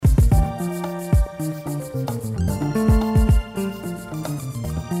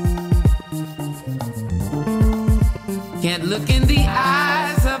look in the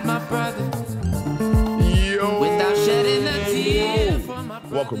eyes of my brother. Yo. Without shedding a tear for my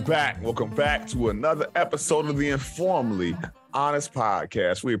brother. Welcome back to another episode of the Informally Honest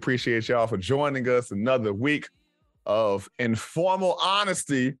Podcast. We appreciate y'all for joining us another week of informal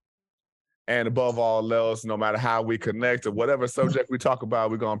honesty. And above all else, no matter how we connect or whatever subject we talk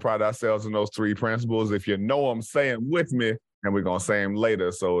about, we're going to pride ourselves in those three principles. If you know them, say them with me, and we're going to say them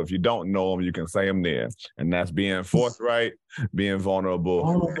later. So if you don't know them, you can say them then. And that's being forthright, being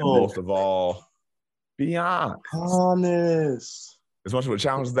vulnerable, and most of all, be honest. As much of a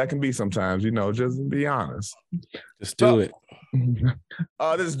challenge as that can be sometimes, just be honest. Just do it.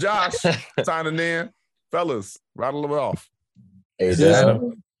 This is Josh signing in. Fellas, rattle it off. Hey, Dad.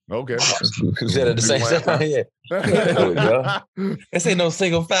 Okay. Is that the same time? Yeah. There we go. This ain't no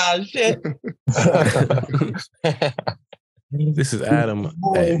single file shit. This is Adam at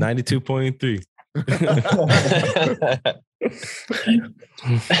 92.3.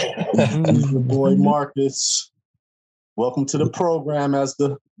 This is your boy Marcus. Welcome to the program, as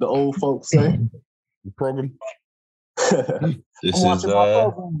the old folks say. The program.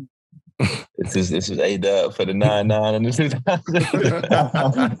 This is A-Dub for the 9-9 and this is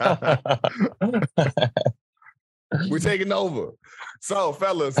We're taking over. So,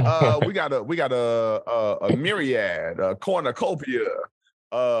 fellas, we got a myriad, a cornucopia,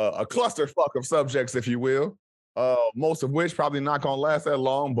 a clusterfuck of subjects, if you will. Most of which probably not gonna last that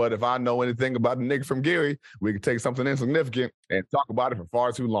long, but if I know anything about the nigga from Gary, we can take something insignificant and talk about it for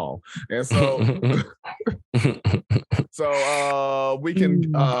far too long. And so, we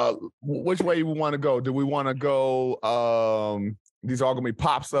can. Which way we want to go? Do we want to go? These are all gonna be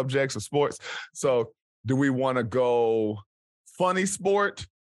pop subjects or sports. So, do we want to go funny sport,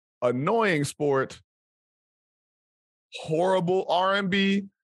 annoying sport, horrible R&B,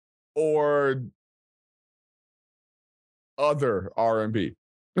 or other R&B?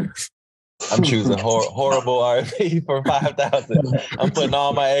 I'm choosing horrible R&B for 5,000. I'm putting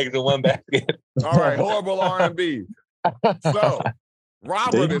all my eggs in one basket. All right, horrible R&B. So,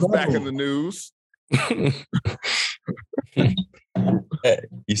 Robert is back in the news.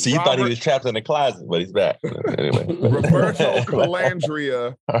 You see, you thought he was trapped in the closet, but he's back. Anyway. Roberto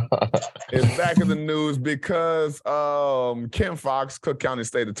Calandria is back in the news because Kim Foxx, Cook County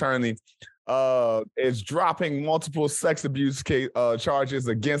State Attorney, is dropping multiple sex abuse charges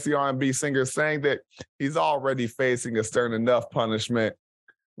against the R&B singer, saying that he's already facing a stern enough punishment.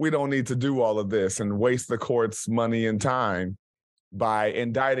 We don't need to do all of this and waste the court's money and time by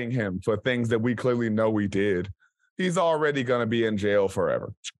indicting him for things that we clearly know he did. He's already going to be in jail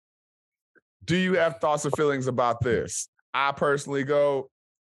forever. Do you have thoughts or feelings about this? I personally go,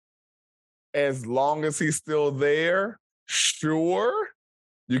 as long as he's still there, sure.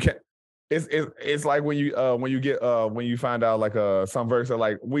 You can. It's like when you find out like some verse are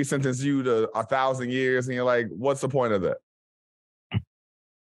like, we sentence you to 1,000 years, and you're like, what's the point of that?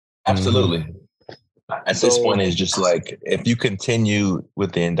 Absolutely. At this point, it's just like, if you continue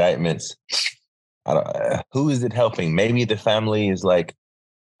with the indictments, who is it helping? Maybe the family is like,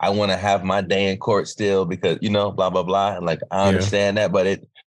 I want to have my day in court still because, blah, blah, blah. And like, I understand that, but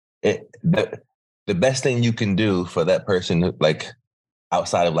the best thing you can do for that person, like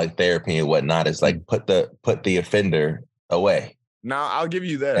outside of like therapy and whatnot, is like put the offender away. Now, I'll give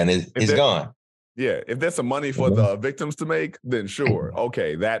you that. And he's gone. Yeah. If there's some money for the victims to make, then sure.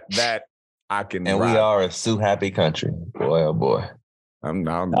 Okay. That I can. And we are a sue-happy country. Boy, oh boy. I'm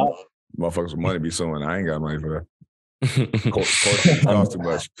motherfuckers with money be suing. I ain't got money for that. Court costs too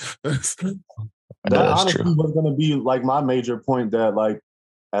much. That honestly was going to be like my major point, that like,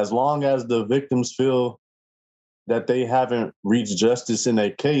 as long as the victims feel that they haven't reached justice in a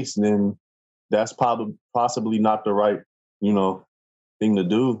case, then that's possibly not the right, thing to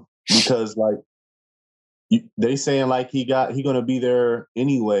do. Because like they saying like he gonna be there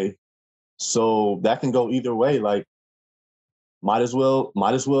anyway, so that can go either way. Like, might as well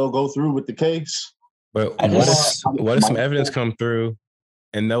go through with the case. But what if some evidence come through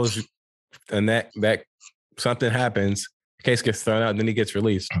and that something happens, the case gets thrown out, and then he gets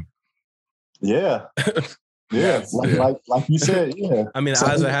released? Yeah. Yeah. Like you said, yeah. I mean, the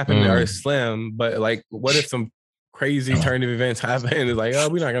odds of that happening are slim, but like, what if some crazy turn of events happen and it's like, oh,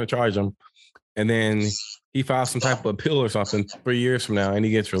 we're not going to charge him. And then he files some type of appeal or something 3 years from now and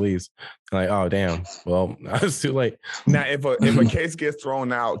he gets released. Like, oh, damn. Well, it's too late. Now, if a case gets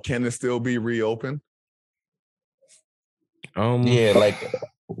thrown out, can it still be reopened? Yeah, like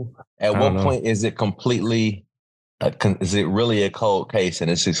at what point is it completely, is it really a cold case and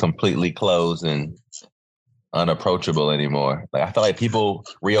it's just completely closed? And unapproachable anymore. Like I feel like people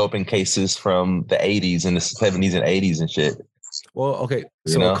reopen cases from the 80s and the 70s and 80s and shit. Well, okay.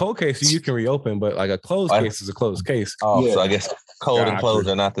 So a cold case you can reopen, but like a closed case is a closed case. Oh, so I guess cold and closed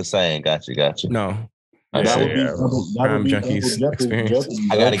are not the same. Got you. No. That would be Crime Junkies experience.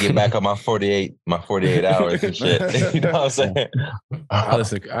 I got to get back on my 48 hours and shit. You know what I'm saying? I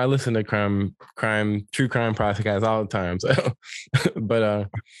listen to true crime podcasts all the time. So, but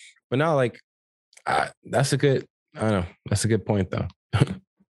now like that's a good point though.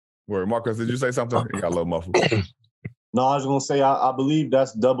 Where Marcus, did you say something? You got a little muffled. No, I was gonna say I believe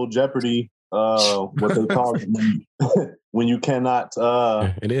that's double jeopardy. What they call it when you cannot.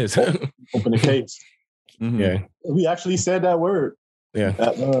 It is open a case. Mm-hmm. Yeah, we actually said that word. Yeah.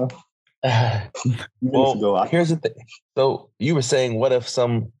 Well, here's the thing. So you were saying, what if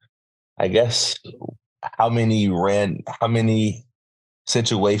I guess, how many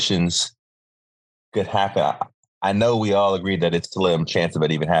situations could happen? I know we all agreed that it's a slim chance of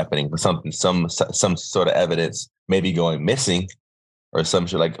it even happening, but some sort of evidence maybe going missing or some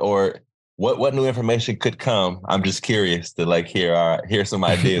shit like, or what new information could come? I'm just curious to like hear some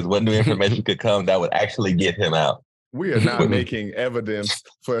ideas. What new information could come that would actually get him out? We are not making evidence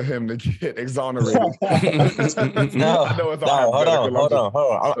for him to get exonerated. No, hold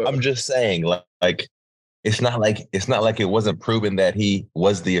on. I'm just saying, like it's not like it wasn't proven that he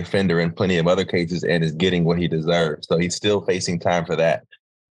was the offender in plenty of other cases and is getting what he deserves. So he's still facing time for that.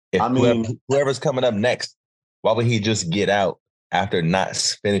 Whoever's coming up next, why would he just get out after not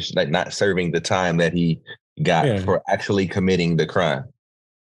serving the time that he got for actually committing the crime?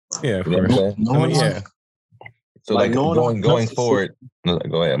 Yeah, of course. Yeah. So like going forward,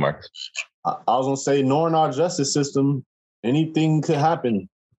 go ahead, Marcus. I was gonna say, knowing our justice system, anything could happen.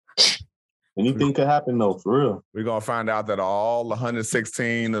 Anything could happen though, for real. We're gonna find out that all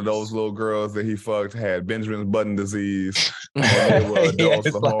 116 of those little girls that he fucked had Benjamin Button disease. And they were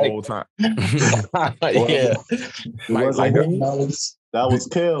adults the whole time. Yeah. That was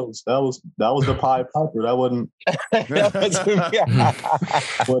Kels. That was the Pied Piper. That wasn't R.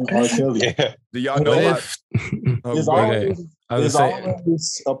 Kelly. Yeah. Do y'all know there's always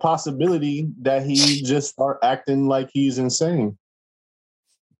a possibility that he just start acting like he's insane.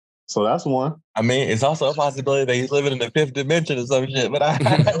 So that's one. I mean, it's also a possibility that he's living in the fifth dimension or some shit, but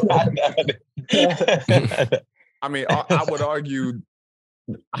I mean, I would argue,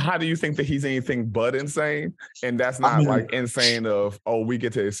 how do you think that he's anything but insane? And that's not like insane of, we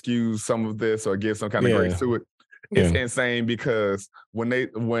get to excuse some of this or give some kind of grace to it. It's insane because when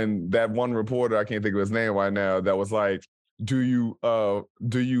that one reporter, I can't think of his name right now, that was like, do you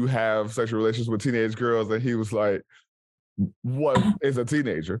have sexual relations with teenage girls? And he was like, what is a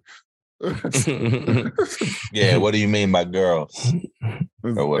teenager? Yeah, what do you mean by girls?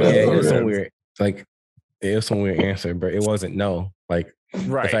 Or whatever. Yeah, it was some weird, like it was some weird answer, but it wasn't no. Like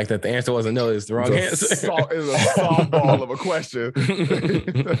the fact that the answer wasn't no is the wrong answer. It's a softball of a question.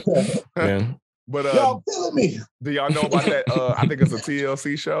 Yeah. But y'all killing me. Do y'all know about that? I think it's a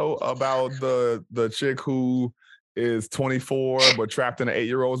TLC show about the chick who is 24 but trapped in an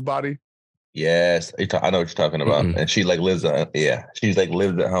 8-year-old's body. Yes, I know what you're talking about. And she like lives she's like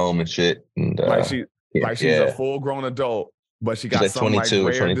lives at home and shit. And, she's a full-grown adult, but she got like some like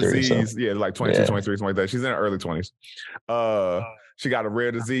rare disease. So. Yeah, like 22, 23, something like that. She's in her early 20s. She got a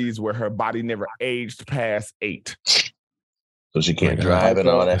rare disease where her body never aged past 8. So she can't drive and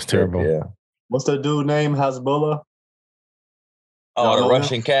all that. That's terrible. Yeah. What's the dude name? Hasbullah? Oh, the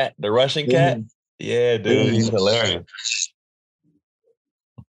Russian cat? The Russian cat? Yeah, dude. He's hilarious.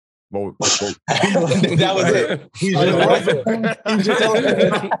 Well, that was it. He's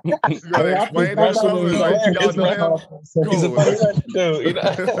He's a funny dude. You know?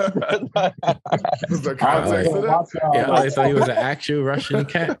 The context of that? Yeah, I thought he was an actual Russian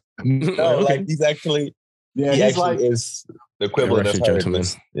cat. No, like he's actually, he's like is the equivalent of gentleman.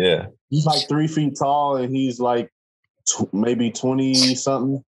 Yeah, he's like 3 feet tall, and he's like maybe 20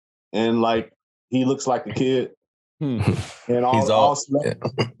 something, and like he looks like a kid. And all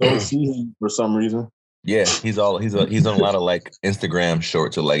don't see him for some reason. Yeah, he's on a lot of like Instagram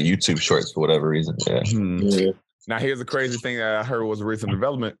shorts or like YouTube shorts for whatever reason. Yeah. Yeah. Now here's the crazy thing that I heard was a recent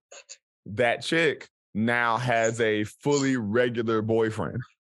development. That chick now has a fully regular boyfriend.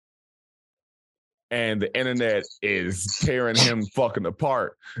 And the internet is tearing him fucking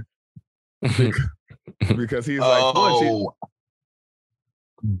apart. Because he's like,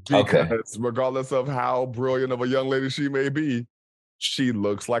 because regardless of how brilliant of a young lady she may be, she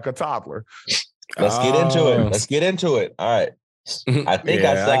looks like a toddler. Let's get into it. All right. I think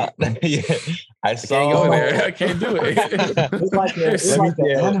I saw. I saw. Can't go there. I can't do it. It's like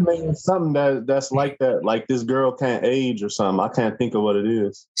an anime or something that's like that. Like this girl can't age or something. I can't think of what it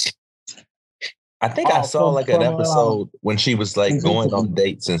is. I think I saw like an episode when she was like going on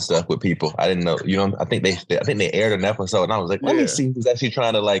dates and stuff with people. I didn't know. I think they aired an episode, and I was like, let me see who's actually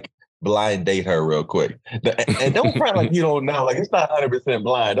trying to like blind date her real quick. And don't front like you don't know. Like it's not 100%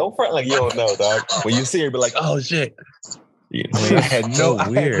 blind. Don't front like you don't know, dog. When you see her, be like, oh shit. I had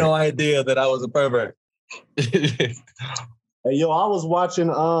no idea that I was a pervert. Hey, yo, I was watching.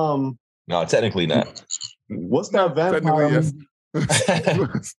 No, technically not. What's that vampire?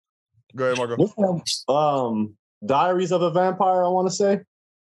 Yes. Go ahead, Marco. What's that? Diaries of a Vampire. I want to say.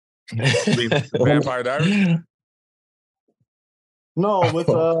 Vampire Diaries. No, with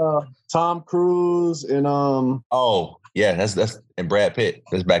Tom Cruise and Oh yeah, that's and Brad Pitt.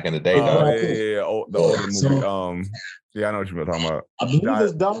 That's back in the day. Yeah. Oh, the older movie. Yeah, I know what you're talking about. I believe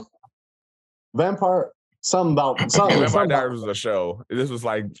it's dumb. Vampire. Something about something. Vampire Diaries was a show. This was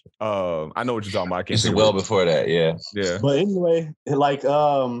like I know what you're talking about. I can't. This is well before that. Yeah. But anyway, like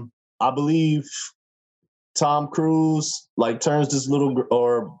I believe Tom Cruise like turns this little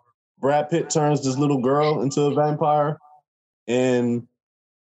or Brad Pitt turns this little girl into a vampire, and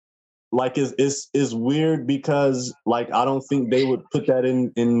like it's weird because like I don't think they would put that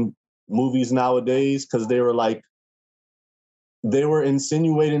in movies nowadays because they were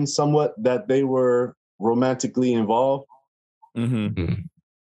insinuating somewhat that they were romantically involved. Mm-hmm.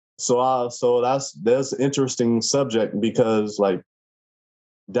 So that's an interesting subject because like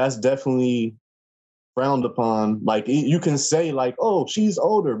that's definitely frowned upon. Like you can say like, oh, she's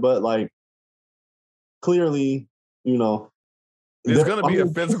older, but like clearly, there's going to be a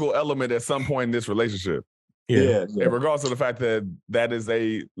physical element at some point in this relationship. Yeah. In regards to the fact that that is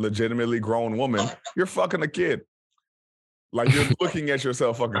a legitimately grown woman, you're fucking a kid. Like you're looking at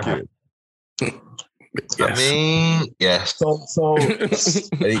yourself fucking a kid. Yes. I mean, yes. So that's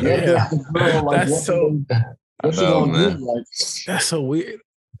so. What's she gonna do? Like, that's so weird.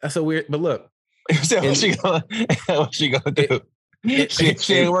 That's so weird. But look, what's she gonna do?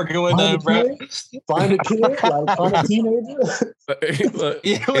 She ain't working with nothing, bro. Find a kid, like find a teenager. Look,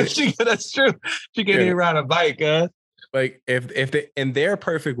 that's true. She can't even ride a bike, huh? Like if they in their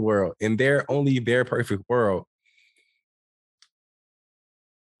perfect world, in their perfect world.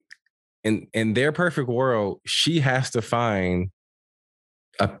 In their perfect world, she has to find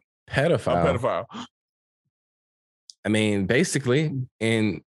a pedophile. I mean, basically,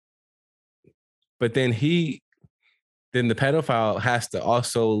 but then the pedophile has to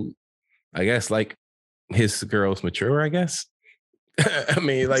also, I guess, like his girl's mature, I guess. I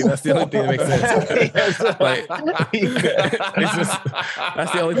mean, like that's the only thing that makes sense. Like, it's just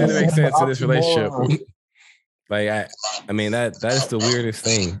that's the only thing that makes sense in this relationship. Like I mean that is the weirdest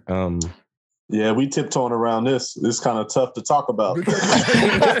thing. Yeah, we tiptoeing around this. It's kind of tough to talk about.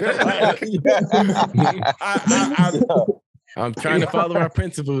 I'm trying to follow our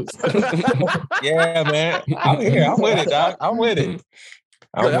principles. Yeah, man. I'm here. I'm with it, dog. I'm with it.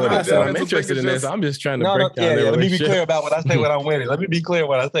 I'm interested in this. I'm just trying to break down their Let me be relationship. clear about what I say when I'm with it. Let me be clear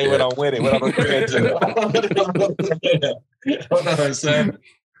when I say when I'm with it. What I'm agreeing to. Hold on, son.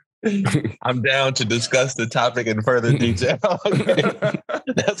 I'm down to discuss the topic in further detail.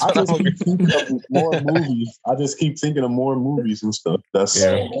 That's what I'm keep thinking of more movies. I just keep thinking of more movies and stuff. Has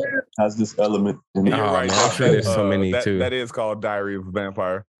this element in it. You're right. Man, I'm sure there's so many too. That is called Diary of a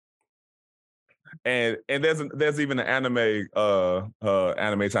Vampire. And there's even an anime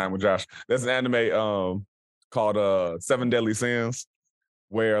anime time with Josh. There's an anime called 7 Deadly Sins,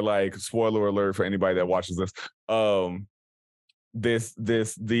 where like spoiler alert for anybody that watches this.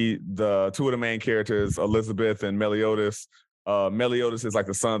 The two of the main characters, Elizabeth and Meliodas. Meliodas is like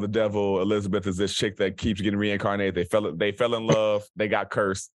the son of the devil. Elizabeth is this chick that keeps getting reincarnated. They fell in love. They got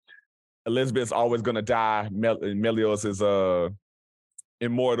cursed. Elizabeth's always gonna die. Meliodas is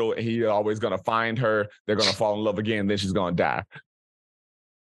immortal. He's always gonna find her. They're gonna fall in love again. Then she's gonna die.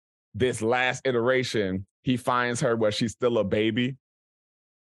 This last iteration, he finds her where she's still a baby,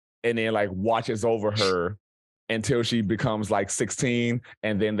 and then like watches over her until she becomes like 16,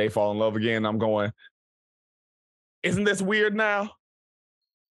 and then they fall in love again. I'm going, isn't this weird now?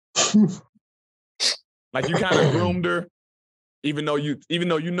 Like you kind of groomed her, even though you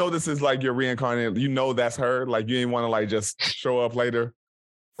know this is like your reincarnated, you know that's her. Like you didn't want to like just show up later.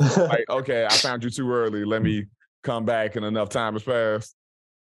 Like, okay, I found you too early. Let me come back and enough time has passed.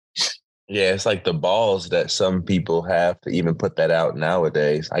 Yeah, it's like the balls that some people have to even put that out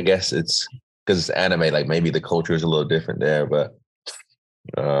nowadays. I guess it's because it's anime, like maybe the culture is a little different there, but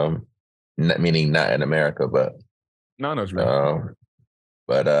meaning not in America, but No, no, what you mean.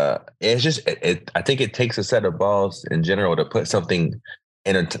 But it's just I think it takes a set of balls in general to put something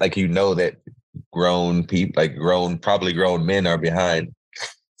in like that grown people, like probably grown men are behind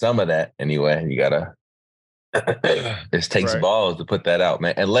some of that anyway. You gotta it takes balls to put that out,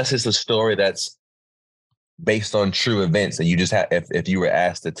 man. Unless it's a story that's based on true events and you just have if you were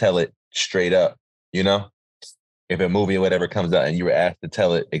asked to tell it straight up, if a movie or whatever comes out and you were asked to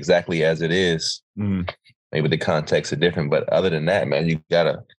tell it exactly as it is, maybe the context is different. But other than that, man, you got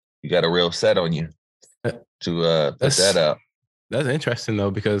a real set on you to put that out. That's interesting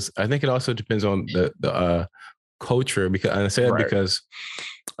though, because I think it also depends on the culture. Because I say that because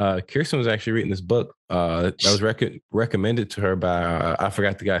Kirsten was actually reading this book that was recommended to her by I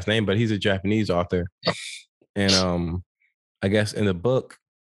forgot the guy's name, but he's a Japanese author, and I guess in the book,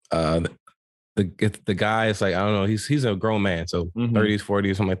 the guy is like, I don't know, he's a grown man, so 30s,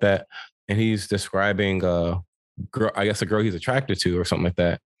 40s, something like that, and he's describing girl, I guess a girl he's attracted to or something like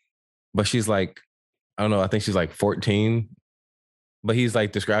that, but she's like, I don't know, I think she's like 14. But he's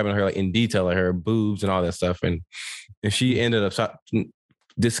like describing her like in detail, like her boobs and all that stuff. And she ended up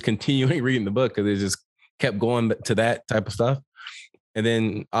discontinuing reading the book because it just kept going to that type of stuff. And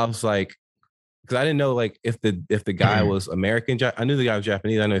then I was like, because I didn't know like if the guy was American. I knew the guy was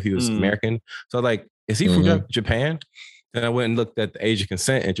Japanese. I know if he was American. So I was like, is he from Japan? And I went and looked at the age of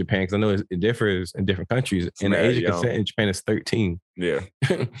consent in Japan because I know it differs in different countries. And the age of consent in Japan is 13. Yeah.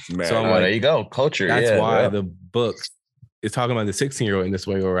 So I'm like, there you go. Culture. That's why the book is talking about the 16-year-old in this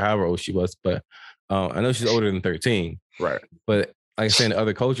way or however old she was. But I know she's older than 13. Right. But like I said, in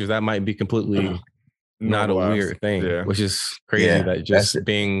other cultures, that might be completely not a weird thing, which is crazy that just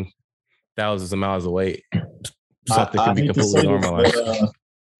being thousands of miles away, something can be completely normalized.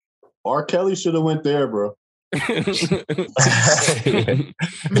 R. Kelly should have went there, bro.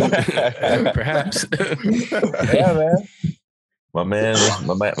 Perhaps. Yeah, man. My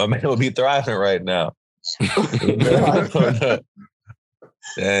man will be thriving right now.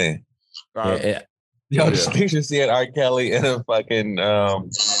 Dang. Just picture seeing R. Kelly in a fucking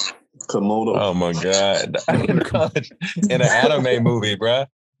Komodo. Oh my god! In an anime movie, bro.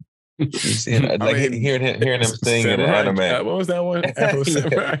 You seeing hearing him sing in an anime? What was that one? Afro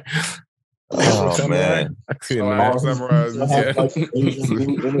Samurai. Oh man! Samurai. That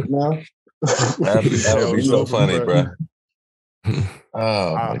would be so funny, bro.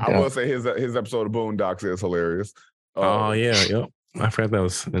 Oh, I will say his episode of Boondocks is hilarious. Yep. I forgot that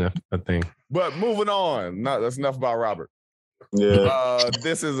was a thing. But moving on, that's enough about Robert. Yeah.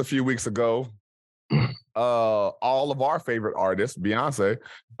 This is a few weeks ago. All of our favorite artists, Beyonce,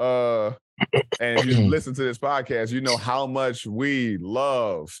 and if you listen to this podcast, you know how much we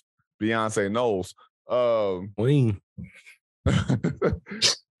love Beyonce Knowles.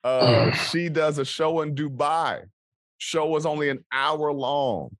 She does a show in Dubai. Show was only an hour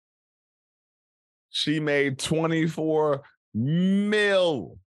long. She made $24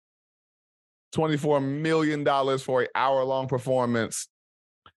 million for an hour-long performance.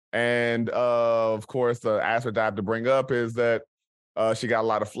 And of course, the aspect I have to bring up is that she got a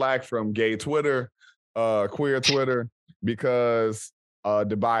lot of flack from gay Twitter, queer Twitter, because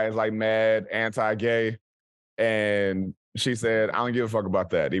Dubai is like mad anti-gay. And she said, I don't give a fuck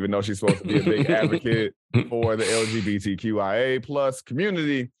about that, even though she's supposed to be a big advocate for the LGBTQIA plus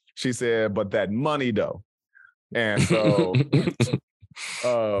community. She said, but that money though. And so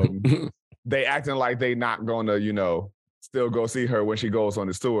they acting like they not gonna, still go see her when she goes on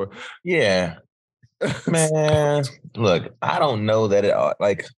this tour. Yeah. Man, look, I don't know that it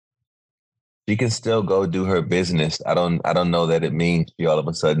she can still go do her business. I don't know that it means she all of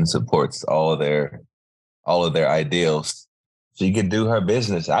a sudden supports all of their ideals. She can do her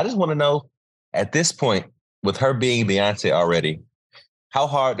business. I just want to know, at this point, with her being Beyonce already, how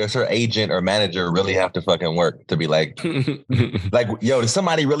hard does her agent or manager really have to fucking work to be like, yo, did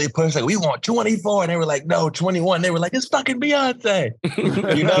somebody really push, like, we want 24? And they were like, no, 21. They were like, it's fucking Beyonce,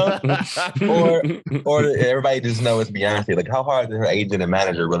 or everybody just know it's Beyonce. Like, how hard does her agent and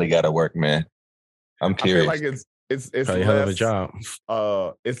manager really got to work, man? I'm curious. I feel like it's probably a hell of a job.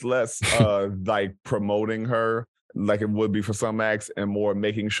 It's less like promoting her like it would be for some acts, and more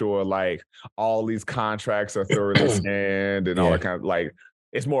making sure like all these contracts are thoroughly scanned and all that kind of, like,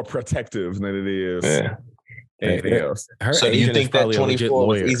 it's more protective than it is anything else. So do you think that 24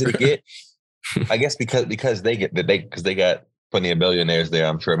 was easy to get? I guess because they got plenty of billionaires there.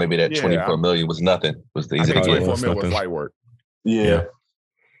 I'm sure maybe that 24 million was nothing. Was the easy to get? 24 million was light work. Yeah.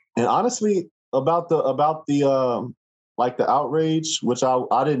 And honestly, about the like the outrage, which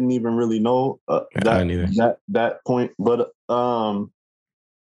I didn't even really know that point, but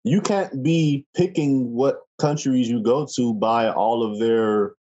you can't be picking what countries you go to by all of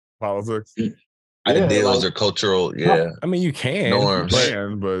their politics. Ideals or cultural, I mean, you can norms,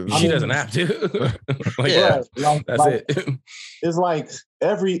 but she doesn't have to. Like, that's it. It's like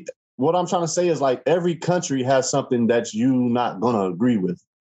what I'm trying to say is like every country has something that you not gonna agree with.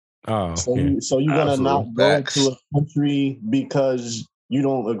 Oh, so you're gonna not go to a country because you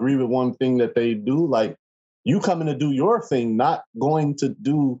don't agree with one thing that they do. Like you coming to do your thing, not going to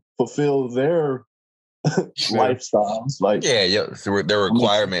fulfill their lifestyles. Like so their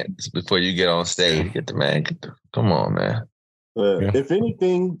requirements before you get on stage. Come on, man. If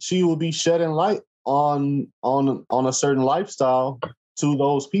anything, she will be shedding light on a certain lifestyle to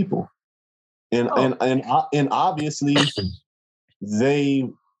those people, and obviously they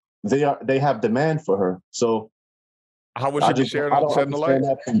have demand for her. So how would she be shedding the light?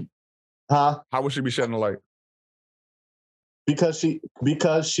 How would she be shedding the light? Because she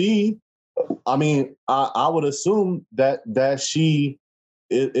I mean, I would assume that she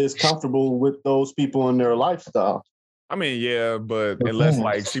is comfortable with those people in their lifestyle. I mean, yeah, but unless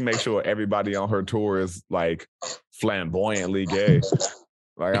like she makes sure everybody on her tour is like flamboyantly gay,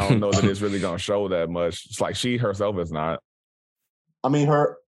 like I don't know that it's really gonna show that much. It's like she herself is not. I mean,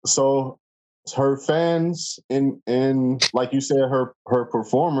 her fans and like you said, her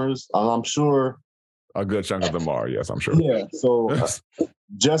performers. I'm sure a good chunk of them are. Yes, I'm sure. Yeah. So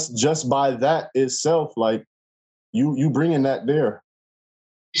just by that itself, like you bringing that there.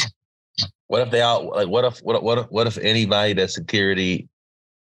 What if they all like? What if anybody that security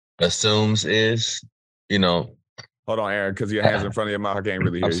assumes is, Hold on, Aaron, because your hands in front of your mouth. I can't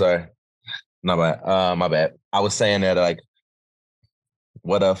really hear you. I'm sorry. My bad. I was saying that like,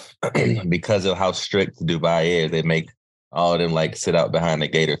 what if because of how strict Dubai is, they make all of them like sit out behind the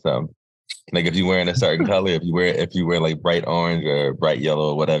gate or something? Like if you're wearing a certain color, if you wear like bright orange or bright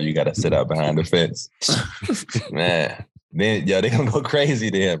yellow or whatever, you got to sit out behind the fence. Man, then they gonna go crazy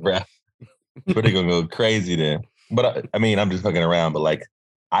there, bro. But they gonna go crazy there. But I mean, I'm just fucking around. But like,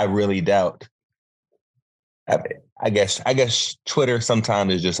 I really doubt. I guess Twitter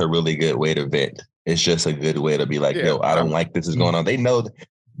sometimes is just a really good way to vent. It's just a good way to be like, yo, I don't like this is going on. They know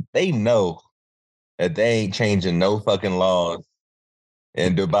that they ain't changing no fucking laws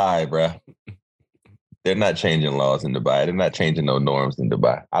in Dubai, bro. They're not changing laws in Dubai. They're not changing no norms in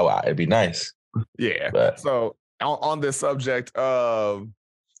Dubai. It'd be nice. Yeah. But, so on this subject of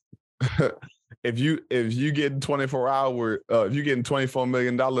if you get if you getting $24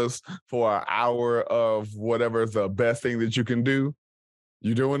 million for an hour of whatever is the best thing that you can do,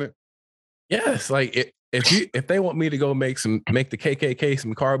 you doing it? Yes, like if they want me to go make the KKK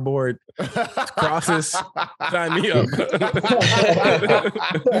some cardboard crosses, sign me up.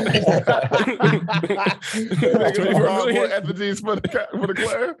 Cardboard effigies for the club.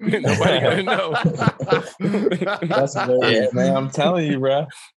 Nobody gonna know. That's hilarious, man. I'm telling you, bro.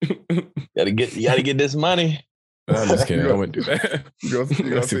 You gotta get this money. I'm just kidding. I wouldn't do that. You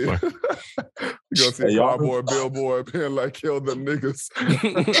gonna see a cardboard billboard being like, kill them niggas.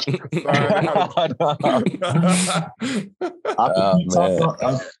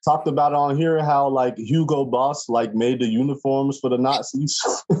 I talked about on here how like Hugo Boss like made the uniforms for the Nazis.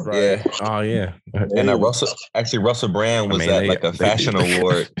 Right. Yeah. Oh yeah. And Russell Brand was at like a fashion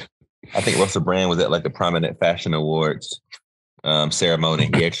award. I think Russell Brand was at like a prominent fashion awards ceremony.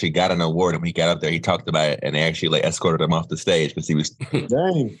 He actually got an award, and when he got up there, he talked about it, and they actually like escorted him off the stage because he was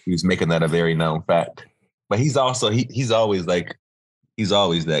making that a very known fact. But he's also he's always that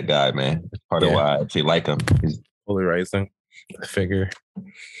guy, man. Part of why I actually like him. He's fully rising figure.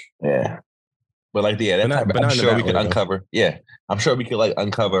 Yeah. But like I'm sure we can uncover. Yeah, I'm sure we could like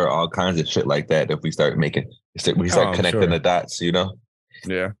uncover all kinds of shit like that if we start connecting the dots. Yeah.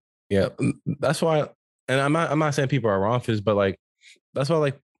 Yeah. That's why. And I'm not saying people are wrong for this, but like that's why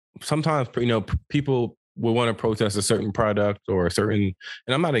like sometimes people will want to protest a certain product or a certain,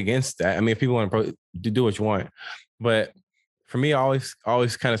 and I'm not against that. I mean, if people want to do what you want, but for me, I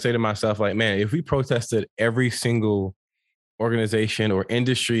always kind of say to myself, like, man, if we protested every single organization or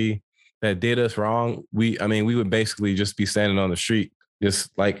industry that did us wrong, we would basically just be standing on the street,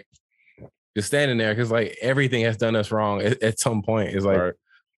 just standing there, because like everything has done us wrong at some point. It's like. Right.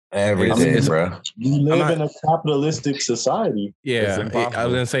 Everything, bro. We live in a capitalistic society. Yeah, I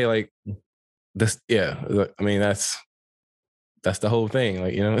was gonna say like this. Yeah, I mean that's the whole thing.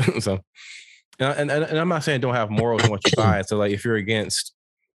 Like so, and I'm not saying don't have morals in what you buy. So like if you're against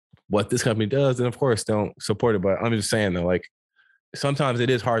what this company does, then of course don't support it. But I'm just saying though, like sometimes it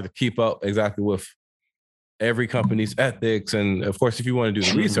is hard to keep up exactly with every company's ethics, and of course if you want to do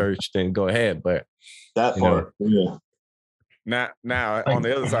the research, then go ahead. But that part, yeah. Now, on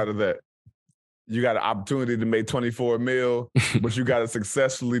the other side of that, you got an opportunity to make 24 mil, but you got to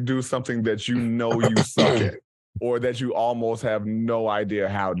successfully do something that you know you suck at, or that you almost have no idea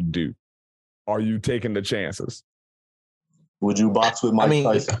how to do. Are you taking the chances? Would you box with Mike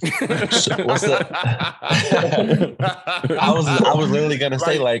Tyson? What's up? I was literally gonna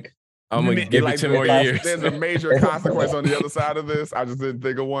say like I'm gonna give it 10 more years. There's a major consequence on the other side of this. I just didn't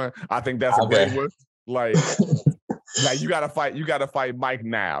think of one. I think that's a great one. Like you gotta fight Mike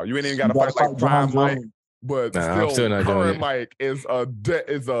now. You ain't even gotta fight like prime Mike, but still current Mike is a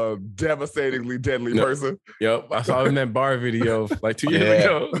devastatingly deadly person. Yep, I saw him in that bar video like 2 years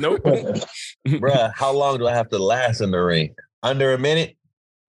ago. Nope. Bruh, how long do I have to last in the ring? Under a minute?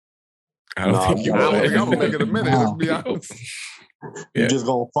 I don't think you I'm gonna make it a minute, let's be honest. You're just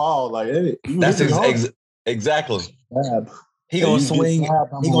gonna fall like that's exactly. He gonna swing. He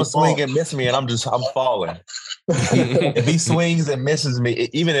gonna swing and miss me, and I'm falling. If he swings and misses me,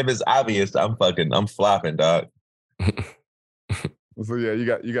 even if it's obvious, I'm flopping, dog. So yeah, you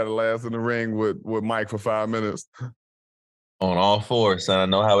got to last in the ring with Mike for 5 minutes. On all fours, son. I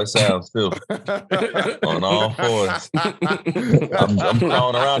know how it sounds too. On all fours. I'm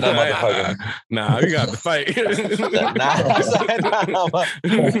crawling around that motherfucker. Nah, you got to fight.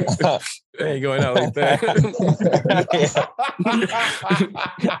 They ain't going out like that.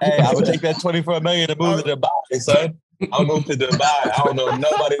 Hey, I would take that $24 million to move to Dubai, son. I'll move to Dubai. I don't know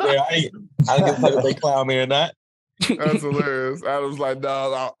nobody there. I don't give a fuck if they clown me or not. That's hilarious. Adam's like,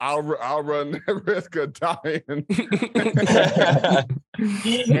 no, I'll run the risk of dying. And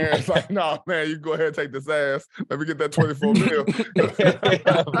it's like, no, man, you go ahead and take this ass. Let me get that 24 mil.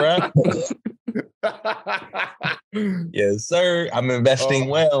 Yes, sir. I'm investing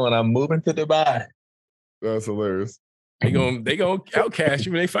well and I'm moving to Dubai. That's hilarious. They gonna outcast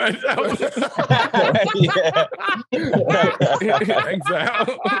you when they find out.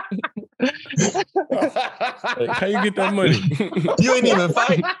 Exactly. How you get that money? You ain't even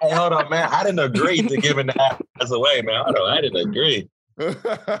fight. Hey, hold on, man. I didn't agree to giving the ass away, man. Hold on, I didn't agree.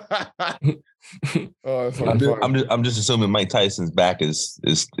 I'm just assuming Mike Tyson's back is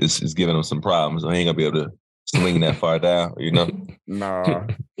giving him some problems. So he ain't gonna be able to swing that far down, you know? Nah.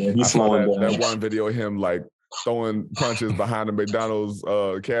 Yeah, he's slowing down. That one video of him like throwing punches behind the McDonald's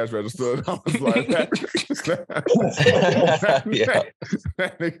cash register. I was like, that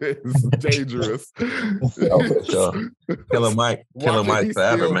nigga is dangerous. Oh, for sure. Killer Mike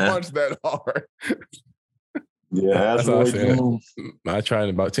forever, man. Punch that hard. Yeah, that's what I tried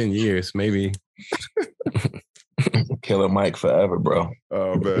in about 10 years, maybe. Killer Mike forever, bro.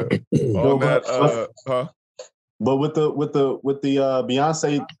 Oh man. On that, But with the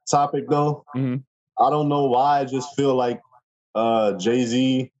Beyonce topic though. Mm-hmm. I don't know why. I just feel like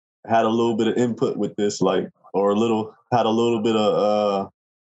Jay-Z had a little bit of input with this, like, or had a little bit of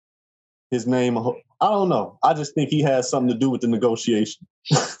his name. I don't know. I just think he has something to do with the negotiation.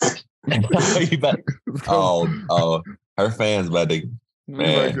 Her fans about to,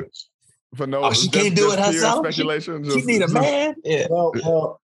 man. Like, for no, she can't do it herself. Speculation. She need a man. Yeah.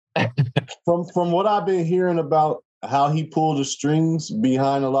 Well, from what I've been hearing about how he pulled the strings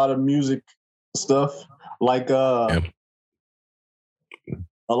behind a lot of music stuff, like a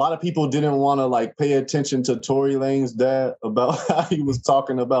lot of people didn't want to like pay attention to Tory Lanez's dad about how he was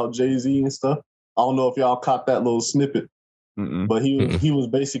talking about Jay-Z and stuff. I don't know if y'all caught that little snippet. Mm-mm. But he was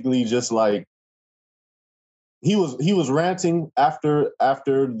basically just like he was ranting after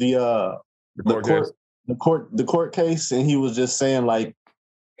the court case, and he was just saying like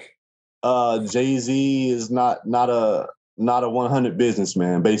Jay-Z is not a 100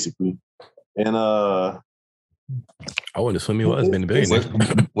 businessman, basically. And I wouldn't assume he was been a billionaire.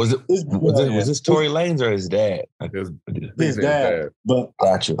 Was this Tory Lanez or his dad? His dad. But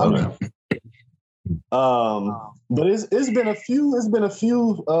gotcha. But it's been a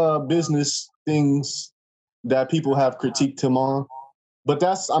few business things that people have critiqued him on. But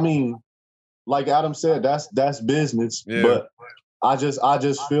that's, I mean, like Adam said, that's business. Yeah. But I just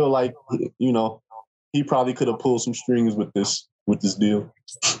feel like, you know, he probably could have pulled some strings with this deal.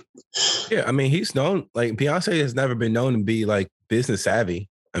 Yeah, I mean, he's known, like, Beyonce has never been known to be like business savvy.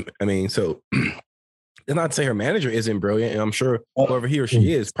 I mean, so it's not to say her manager isn't brilliant, and I'm sure whoever he or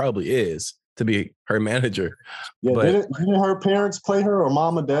she is probably is to be her manager. Yeah, but didn't her parents play her, or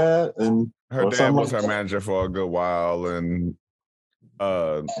mom or dad? And her dad was her manager for a good while, and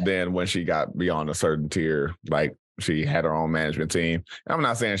then when she got beyond a certain tier, like, she had her own management team. I'm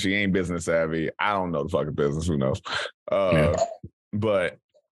not saying she ain't business savvy. I don't know the fucking business. Who knows? But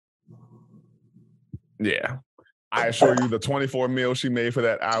yeah, I assure you, the 24 mil she made for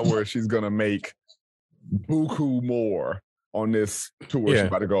that hour, she's gonna make buku more on this tour she's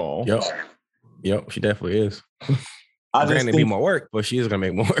about to go on. Yep. Yep, she definitely is. I just Granted, be more work, but she is gonna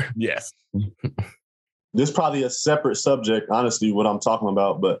make more. Yes. This is probably a separate subject, honestly, what I'm talking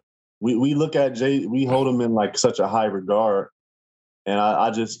about. But we look at Jay, we hold him in like such a high regard. And I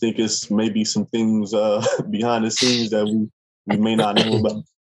just think it's maybe some things behind the scenes that we may not know about.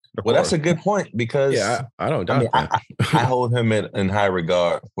 Well, that's a good point because I don't doubt that. I hold him in high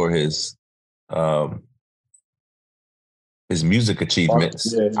regard for his music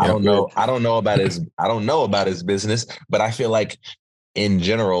achievements. Yeah, I don't know about his business, but I feel like in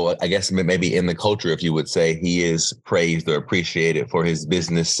general, I guess maybe in the culture, if you would say, he is praised or appreciated for his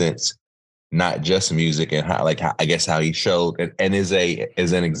business sense, not just music, and how I guess how he showed and is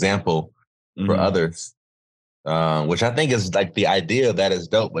an example for others. Which I think is like the idea of that is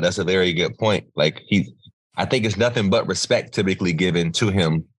dope, but that's a very good point. Like I think it's nothing but respect typically given to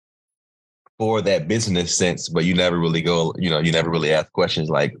him for that business sense, but you never really you never really ask questions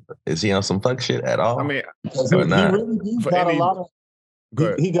like, is he on some fuck shit at all? I mean, he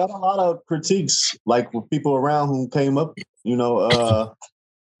got a lot of critiques, like with people around who came up,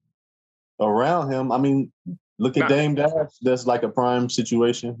 around him. I mean, look at Dame Dash. That's like a prime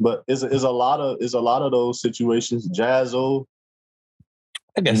situation, but is a lot of those situations. Jazzo.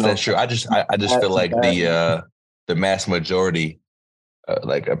 I guess that's true. I just feel like the mass majority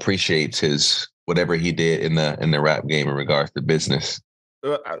like appreciates his whatever he did in the rap game in regards to business.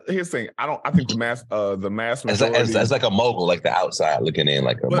 Here's the thing. I think the mass majority as like a mogul, like the outside looking in,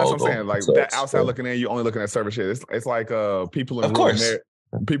 like a mogul. That's what I'm saying. Like that outside looking in, you only looking at service shit. It's like people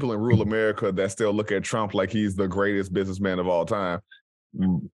in rural America that still look at Trump like he's the greatest businessman of all time,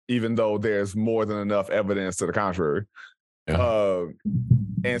 even though there's more than enough evidence to the contrary. Yeah.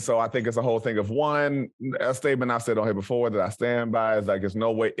 And so I think it's a whole thing of a statement I said on here before that I stand by is like, it's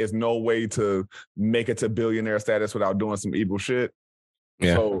no way to make it to billionaire status without doing some evil shit.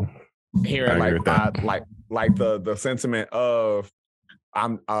 Yeah. So hearing like the sentiment of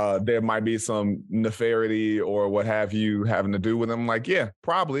there might be some nefariety or what have you having to do with him. Like, yeah,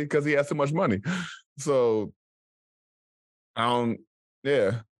 probably because he has so much money. So,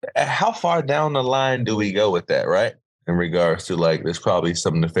 yeah. How far down the line do we go with that, right? In regards to like, there's probably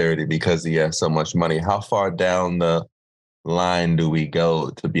some nefariety because he has so much money. How far down the line do we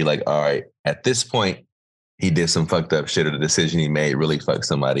go to be like, all right, at this point, he did some fucked up shit or the decision he made really fucked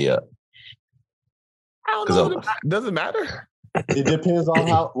somebody up? I don't know. Does it matter? It depends on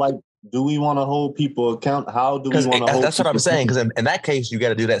how, like, do we want to hold people account? How do we want to hold? That's what I'm saying. Because in that case, you got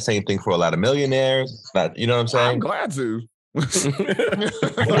to do that same thing for a lot of millionaires. You know what I'm saying? I'm glad to.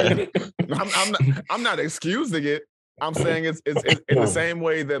 I'm not excusing it. I'm saying it's in the same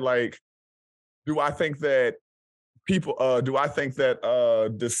way that, like, do I think that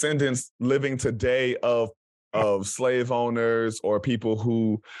descendants living today of slave owners or people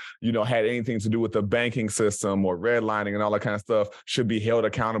who, had anything to do with the banking system or redlining and all that kind of stuff should be held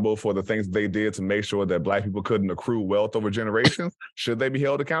accountable for the things they did to make sure that Black people couldn't accrue wealth over generations? Should they be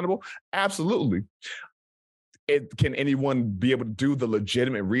held accountable? Absolutely. Can anyone be able to do the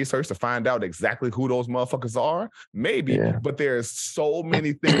legitimate research to find out exactly who those motherfuckers are? Maybe, but there's so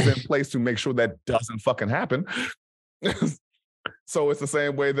many things in place to make sure that doesn't fucking happen. So it's the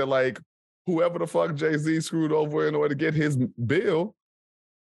same way that, like, whoever the fuck Jay-Z screwed over in order to get his bill,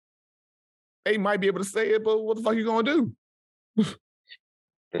 they might be able to say it, but what the fuck you gonna do?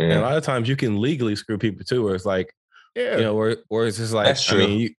 And a lot of times you can legally screw people too, where it's like, where it's just like, that's true. I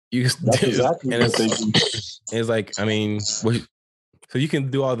mean, you that's exactly and it's like, I mean, so you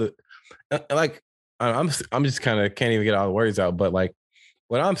can do all the, like, I'm just kind of can't even get all the words out, but like,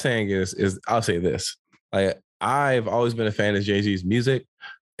 what I'm saying is I'll say this, like, I've always been a fan of Jay-Z's music.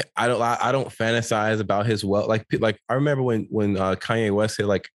 I don't fantasize about his wealth. Like I remember when Kanye West said,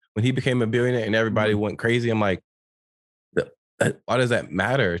 like, when he became a billionaire and everybody went crazy, I'm like, why does that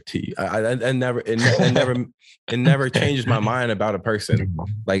matter to you? It never changes my mind about a person.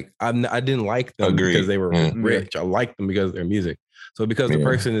 Like, I didn't like them because they were rich. I liked them because of their music. So because the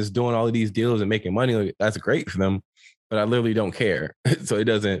person is doing all of these deals and making money, like, that's great for them, but I literally don't care. So it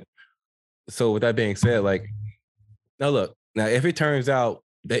doesn't. So with that being said, like, now if it turns out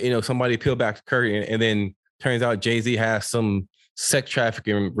that, somebody peeled back the curtain and then turns out Jay-Z has some sex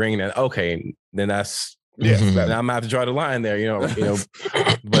trafficking ring, that okay, then that's then I'm gonna have to draw the line there,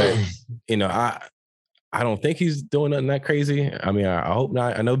 but I don't think he's doing nothing that crazy. I mean, I hope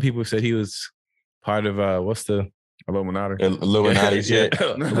not. I know people said he was part of what's the Illuminati? Illuminati shit.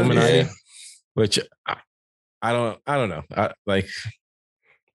 Illuminati, which I don't know. I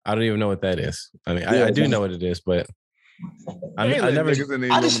don't even know what that is. I mean, I do know what it is, but I never. In the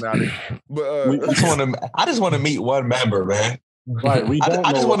Illuminati. I just want to meet one member, man. Right. We don't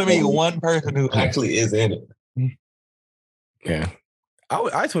I just know want to what's meet going on. one person who actually is in it. Yeah. I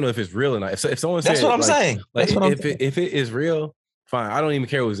just want to know if it's real or not. If someone said, That's what I'm saying. Like That's what I'm if it is real, fine. I don't even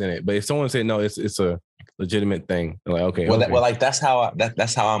care who's in it. But if someone said no, it's a legitimate thing. I'm like, okay, Well, okay. like that's how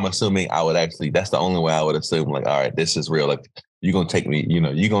I'm assuming I would actually. That's the only way I would assume. Like, all right, this is real. Like, you gonna take me.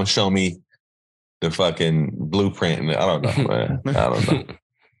 You gonna show me the fucking blueprint. And I don't know, man. I don't know.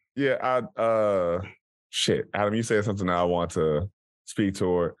 Yeah, shit. Adam, you said something that I want to speak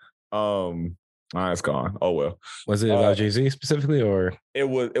toward. It's gone. Oh well. Was it about Jay-Z specifically, or it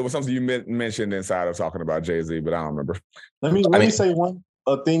was something you mentioned inside of talking about Jay-Z, but I don't remember. Let me say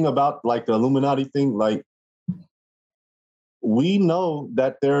a thing about like the Illuminati thing. Like, we know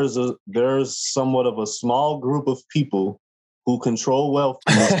that there's somewhat of a small group of people who control wealth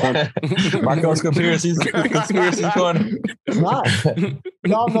in this country. Marco's conspiracy corner. It's not.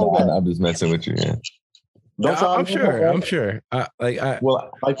 Y'all know that. I'm just messing with you, man. I'm sure. I would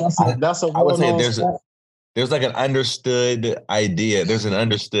say there's like an understood idea. There's an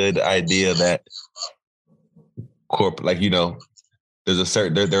understood idea that there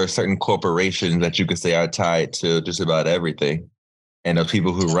are certain corporations that you could say are tied to just about everything, and the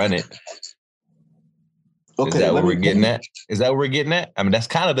people who run it. Okay, is that what we're getting at? Is that what we're getting at? I mean, that's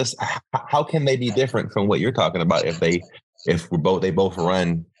kind of this. How can they be different from what you're talking about if they both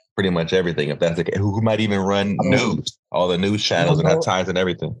run pretty much everything? If that's the case, who might even run news, all the news channels and have ties and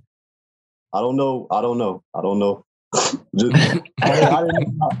everything? I don't know. I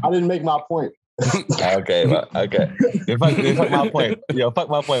didn't make my point. Okay. Fuck my point. Fuck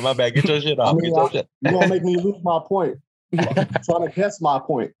my point. My bad. Get your shit off. You're gonna make me lose my point. I'm trying to guess my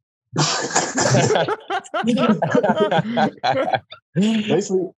point.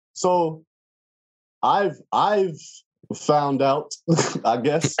 Basically, so I've found out, I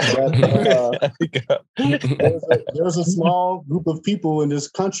guess, that there's a small group of people in this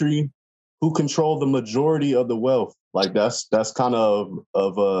country who control the majority of the wealth. Like that's kind of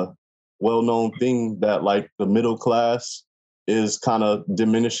a well-known thing, that like the middle class is kind of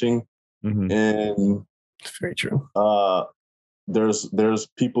diminishing. Mm-hmm. And it's very true. There's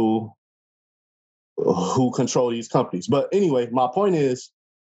people who control these companies. But anyway, my point is,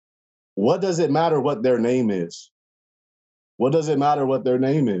 what does it matter what their name is? What does it matter what their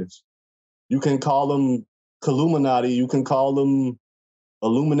name is? You can call them Illuminati, you can call them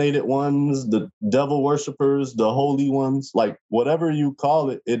illuminated ones, the devil worshippers, the holy ones, like whatever you call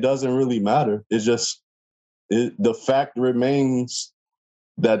it, it doesn't really matter. It's just the fact remains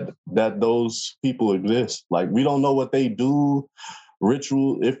that those people exist. Like, we don't know what they do,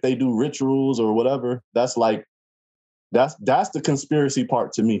 if they do rituals or whatever. That's the conspiracy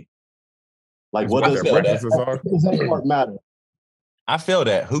part to me. Like, what does that part matter? I feel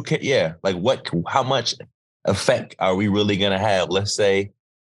that. Who can? Yeah. Like, how much effect are we really gonna have? Let's say,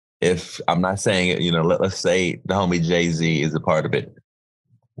 if I'm not saying it, let's say the homie Jay-Z is a part of it.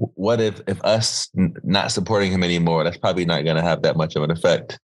 What if us not supporting him anymore? That's probably not gonna have that much of an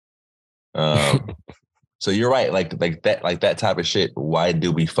effect. So you're right. Like that type of shit. Why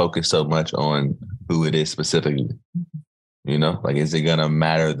do we focus so much on who it is specifically? Like, is it gonna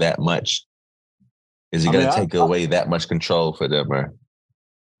matter that much? Is it gonna take away that much control for them? Or?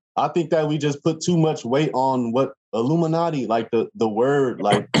 I think that we just put too much weight on what Illuminati, like the word,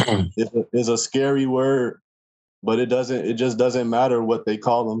 like is a scary word, but it just doesn't matter what they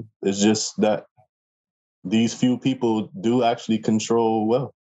call them. It's just that these few people do actually control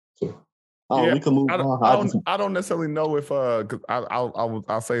wealth. So, we can move on. I don't necessarily know if because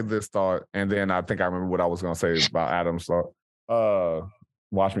I'll say this thought, and then I think I remember what I was gonna say about Adam's thought.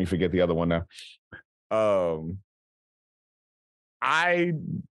 Watch me forget the other one now. I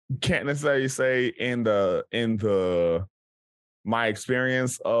can't necessarily say in my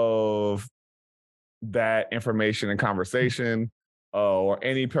experience of that information and conversation, or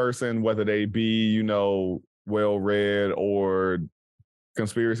any person, whether they be, well-read or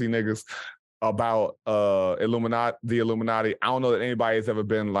conspiracy niggas, about the Illuminati. I don't know that anybody has ever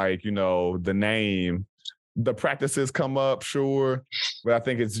been like, the name. The practices come up, sure, but I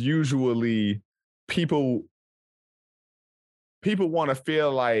think it's usually people want to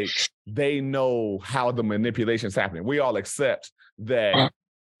feel like they know how the manipulation's happening. We all accept that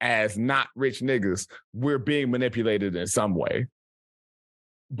as not rich niggas, we're being manipulated in some way.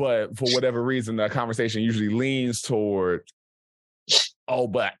 But for whatever reason, the conversation usually leans toward,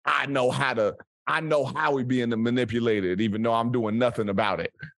 but I know how we being manipulated, even though I'm doing nothing about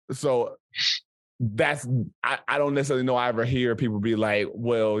it. So that's, I don't necessarily know I ever hear people be like,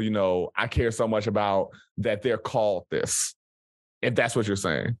 well, I care so much about that they're called this, if that's what you're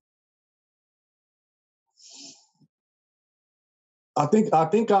saying. I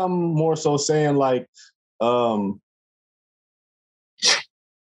think I'm more so saying like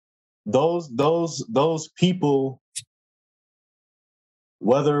those people,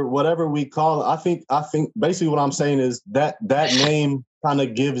 whatever we call it, I think basically what I'm saying is that name kind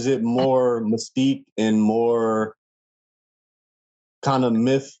of gives it more mystique and more kind of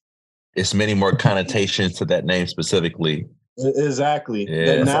myth. It's many more connotations to that name specifically. Exactly.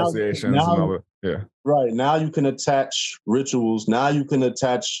 Yeah. Associations. Yeah. Right. Now you can attach rituals. Now you can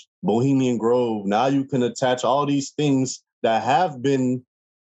attach Bohemian Grove. Now you can attach all these things that have been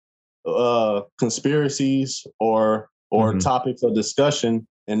conspiracies or topics of discussion.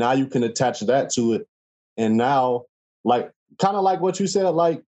 And now you can attach that to it. And now, like, kind of like what you said,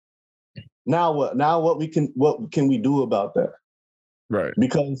 like, now what? Now what can we do about that? Right.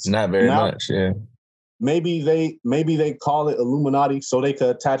 Because not very much. Yeah. Maybe they call it Illuminati so they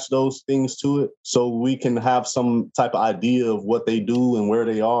could attach those things to it, so we can have some type of idea of what they do and where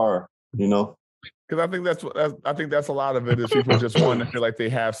they are. You know. Because I think that's a lot of it is people just want to feel like they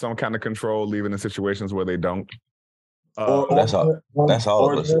have some kind of control, even in situations where they don't. That's all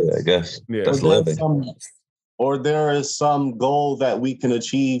of us, I guess. Yeah. That's living. Or there is some goal that we can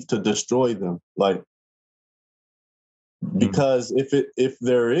achieve to destroy them, like, because if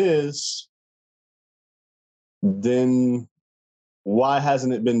there is, then why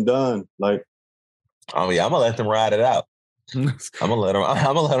hasn't it been done? Like, I mean, I'm gonna let them ride it out. I'm gonna let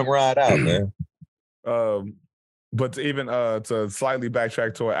them ride out, man. But even to slightly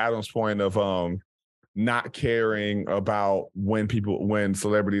backtrack to Adam's point of not caring about when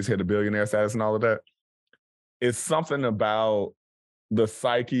celebrities hit a billionaire status and all of that, it's something about the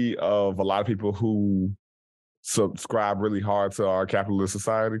psyche of a lot of people who subscribe really hard to our capitalist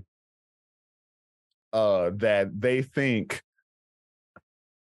society, that they think,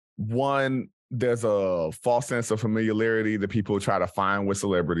 one, there's a false sense of familiarity that people try to find with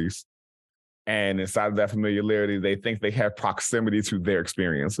celebrities. And inside of that familiarity, they think they have proximity to their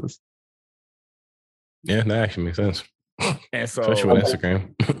experiences. Yeah, that actually makes sense. And so, especially with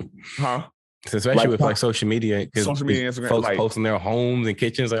Instagram. Huh? Especially with like social media, because Instagram, folks like, posting their homes and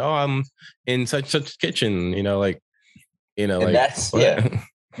kitchens, like, oh, I'm in such kitchen, like that's literally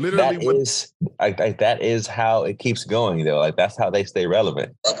that is how it keeps going though. Like that's how they stay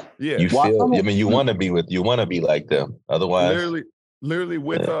relevant. Yeah, you feel. I mean, you want to be like them. Otherwise, literally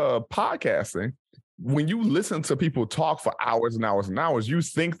with podcasting, when you listen to people talk for hours and hours and hours, you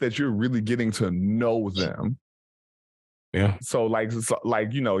think that you're really getting to know them. Yeah. So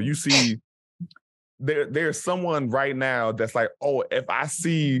you see. There's someone right now that's like, oh, if I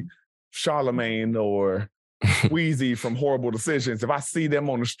see Charlemagne or Weezy from Horrible Decisions, if I see them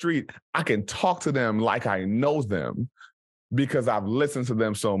on the street, I can talk to them like I know them because I've listened to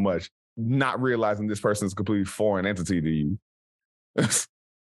them so much, not realizing this person is a completely foreign entity to you.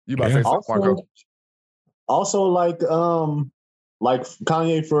 You about to say something, Marco? Also, like Kanye,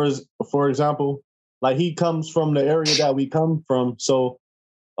 for example, like he comes from the area that we come from, so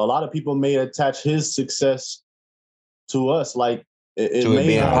a lot of people may attach his success to us, like it to it may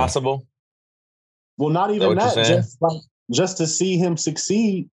being not, possible. Well, not even that. Just to see him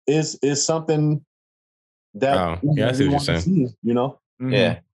succeed is something that I see what you're saying. see, you know. Mm-hmm.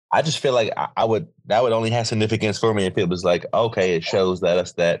 Yeah, I just feel like that would only have significance for me if it was like, okay, it shows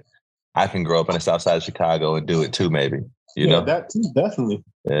that I can grow up in the South Side of Chicago and do it too, maybe. You know, that too, definitely.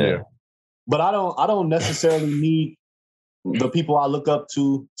 Yeah. But I don't necessarily need the people I look up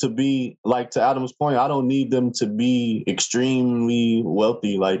to be, like, to Adam's point, I don't need them to be extremely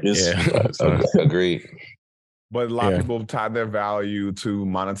wealthy. Like, it's agreed. But a lot of people tie their value to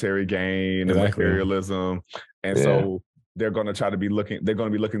monetary gain and materialism, and so they're going to try to be looking. They're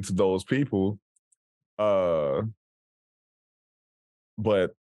going to be looking to those people. But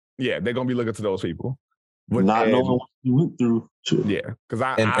yeah, they're going to be looking to those people. But not knowing what you went through. Yeah, because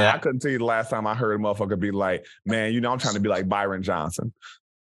I couldn't tell you the last time I heard a motherfucker be like, man, I'm trying to be like Byron Johnson.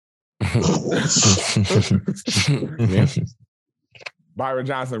 Byron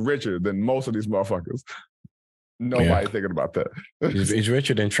Johnson richer than most of these motherfuckers. Nobody thinking about that. He's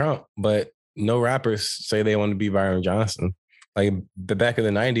richer than Trump, but no rappers say they want to be Byron Johnson. Like the back of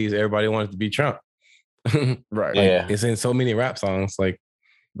the 90s, everybody wanted to be Trump. Right. Yeah. It's in so many rap songs. Like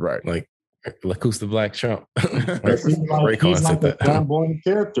who's the Black Trump? He's like a flamboyant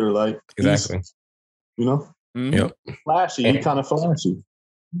character. Like, exactly. You know? Mm-hmm. Yep. Flashy. He kind of flashy.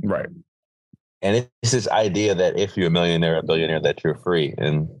 Right. And it's this idea that if you're a millionaire or billionaire, that you're free.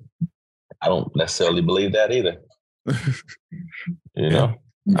 And I don't necessarily believe that either. You know?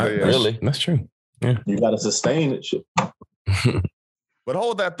 Really? That's true. Yeah. You got to sustain it. Shit. But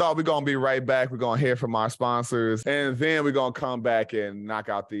hold that thought. We're going to be right back. We're going to hear from our sponsors. And then we're going to come back and knock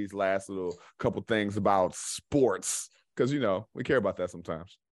out these last little couple things about sports. Because, we care about that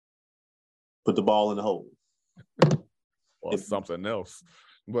sometimes. Put the ball in the hole. Or something else.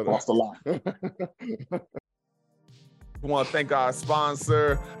 But lost a lot. I want to thank our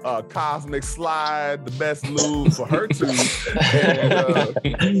sponsor, Cosmic Slide, the best lube for her tooth.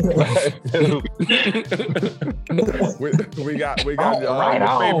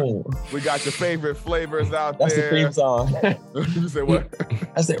 We got your favorite flavors out That's there. That's the theme song. You said what?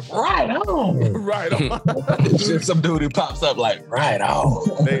 I said, right on. Right on. It's just some dude who pops up like, right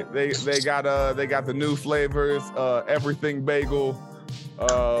on. They got the new flavors, everything bagel.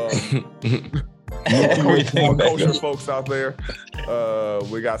 Everything kosher folks out there.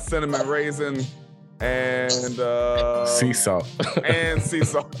 We got cinnamon raisin and sea salt and sea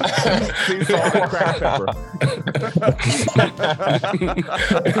salt and cracked pepper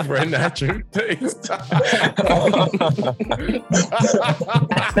for a natural taste.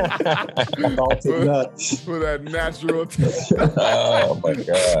 For that natural taste. Oh my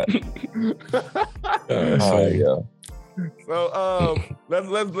god. Yeah. So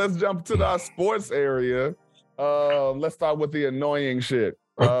let's jump to the sports area. Let's start with the annoying shit.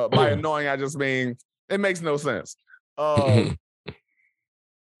 By annoying, I just mean it makes no sense.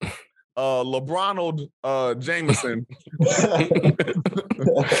 LeBronald Jameson.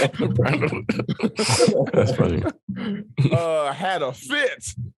 That's funny. Had a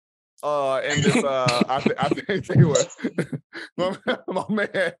fit. And this, I think they were. My man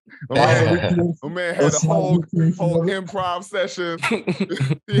had a whole improv session.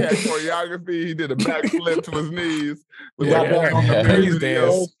 He had choreography. He did a backflip to his knees. Praise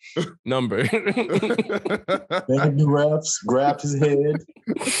dance number. Then the refs grabbed his head,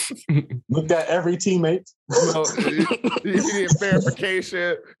 looked at every teammate. He did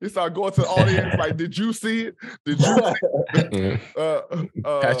verification. He started going to the audience like, "Did you see it? Did you see it?"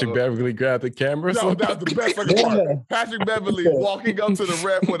 Patrick Beverly grabbed the camera. No, that was the best fucking part. Patrick Beverly walking up to the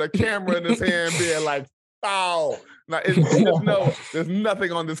ref with a camera in his hand, being like, "Foul." Now, there's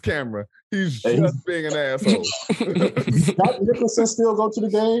nothing on this camera. He's just being an asshole. Jack Nicholson still go to the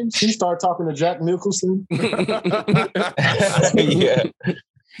games? He started talking to Jack Nicholson. Yeah.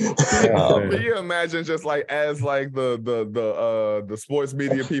 Can you imagine just like as like the sports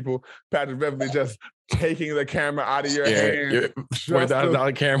media people, Patrick Beverly just taking the camera out of your hand?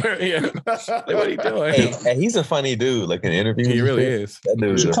 $4,000 camera. Yeah. Like, what are you doing? Hey, he's a funny dude. Like in interviews. He really is. That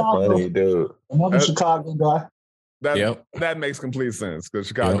dude's a funny dude. Another Chicago guy. That makes complete sense because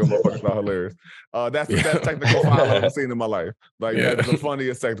Chicago motherfuckers are hilarious. That's the best technical foul I've ever seen in my life. Like that's the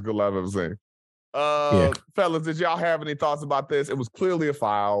funniest technical I've ever seen. Fellas, did y'all have any thoughts about this? It was clearly a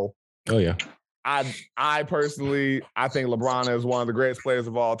foul. Oh yeah. I personally, I think LeBron is one of the greatest players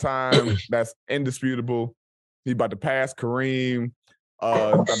of all time. That's indisputable. He's about to pass Kareem.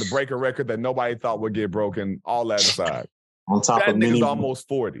 About to break a record that nobody thought would get broken. All that aside, on top of nigga's almost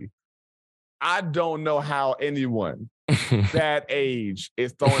 40. I don't know how anyone that age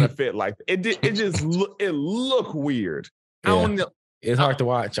is throwing a fit like that. It looked weird. Yeah. I don't know. It's hard to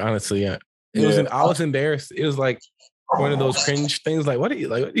watch, honestly. Yeah. I was embarrassed. It was like one of those cringe things. Like, what are you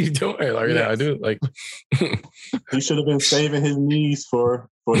doing? Like, I do. Like, he should have been saving his knees for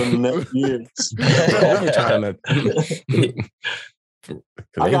the next years.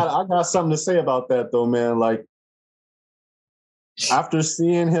 I got something to say about that though, man. Like, after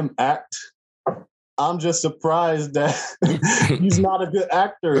seeing him act, I'm just surprised that he's not a good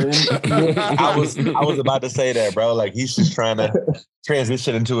actor. I was about to say that, bro. Like he's just trying to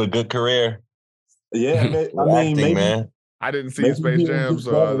transition into a good career. Yeah, maybe. Man. I didn't see Space Jam,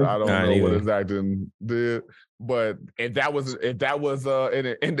 so I don't know what his acting did. But if that was an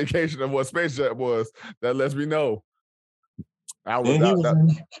indication of what Space Jam was, that lets me know.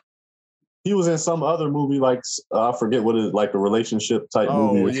 He was in some other movie, like I forget what it is, like a relationship type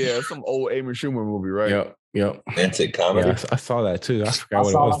movie. Oh yeah, some old Amy Schumer movie, right? Yep. Romantic comedy. Yeah, I saw that too. I forgot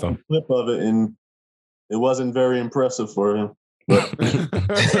what it was though. A clip of it, and it wasn't very impressive for him. But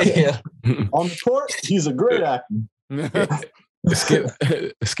Yeah. on the court, he's a great actor.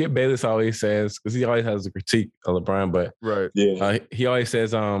 Skip Bayless always says, because he always has a critique of LeBron, but he always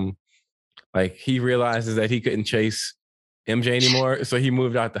says, like he realizes that he couldn't chase MJ anymore, so he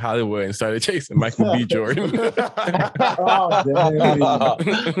moved out to Hollywood and started chasing Michael B. Jordan. Oh,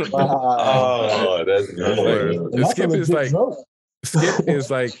 that's good. Skip is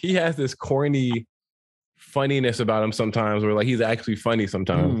like he has this corny funniness about him sometimes, where like he's actually funny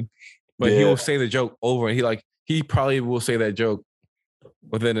sometimes, but he will say the joke over, and he probably will say that joke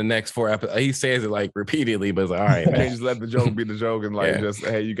within the next 4 episodes. He says it like repeatedly, but it's like, all right, You man. can't just let the joke be the joke and like Yeah. just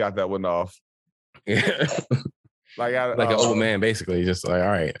hey, you got that one off. Yeah. Like Like an old man, basically, just like, all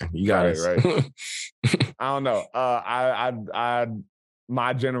right, you got Right, it. right. I don't know. I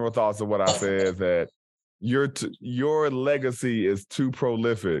my general thoughts of what I said is that your legacy is too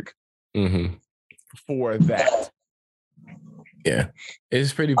prolific Mm-hmm. for that. Yeah,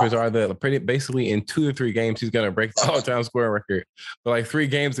 it's pretty bizarre that basically in 2 or 3 games he's gonna break the all-time scoring record. But like 3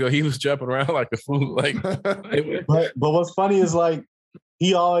 games ago, he was jumping around like a fool. Like, But what's funny is like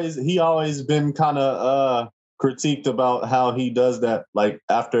he always been kind of critiqued about how he does that, like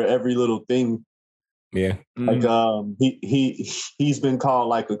after every little thing. yeah, Like he's been called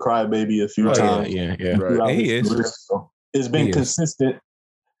like a crybaby a few times. yeah. Right. throughout He his is. career. So it's been He is. consistent.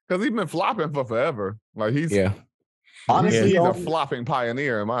 Because he's been flopping for forever. Like he's Honestly, he's a only- flopping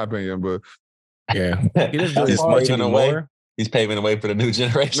pioneer in my opinion. But yeah. He doesn't do That's as far much paving the way. anymore. He's paving the way for the new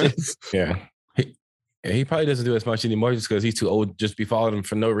generation. Yeah. He probably doesn't do as much anymore just because he's too old just be following him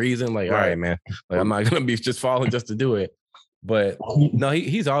for no reason. Like, all right, man. Like, I'm not gonna be just following just to do it. But no,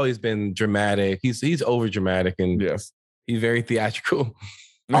 he's always been dramatic. He's over dramatic and yes, he's very theatrical.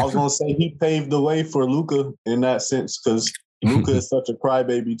 I was gonna say he paved the way for Luka in that sense because Luka is such a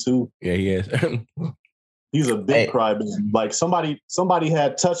crybaby too. Yeah, he is. He's a big crybaby. Like somebody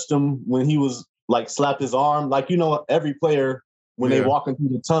had touched him when he was like slapped his arm. Like every player when they walk into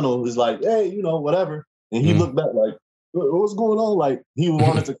the tunnel is like, hey, whatever. And he looked back like, what's going on? Like he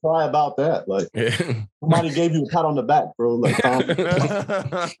wanted to cry about that. Like somebody gave you a pat on the back, bro. Like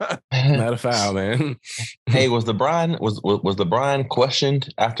not a foul, man. Hey, was LeBron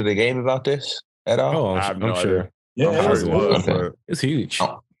questioned after the game about this at all? Oh, I have I'm no sure. idea. yeah, I'm sure he was, Okay. but It's huge.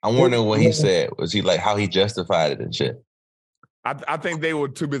 I'm wondering what he said. Was he like how he justified it and shit? I think they were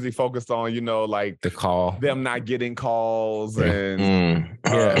too busy focused on like The call. them not getting calls Yeah. and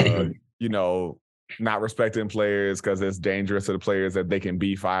Yeah. not respecting players because it's dangerous to the players that they can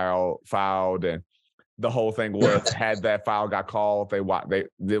be fouled, and the whole thing was had that foul got called,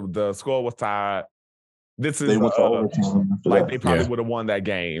 the score was tied. This is they went to overtime after like that. they probably Yeah. would have won that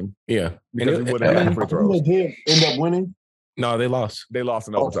game Yeah. because And we would have had free I think throws. they did end up winning. no, they lost. They lost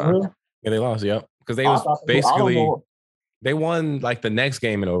in Oh, for overtime. real? Yeah, they lost. Yep. Because they I was thought I don't basically know. they won like the next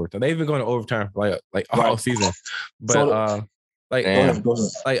game in overtime. They've been going to overtime for like all Right. season. But So- like Damn. Go ahead.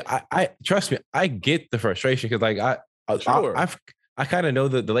 like I trust me, I get the frustration because like Sure. I kind of know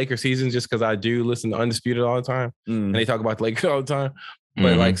the Lakers season just because I do listen to Undisputed all the time and they talk about the Lakers all the time.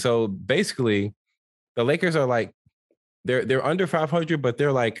 But like so basically, the Lakers are like they're under 500, but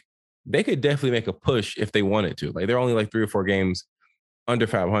they're like they could definitely make a push if they wanted to. Like they're only like 3 or 4 games under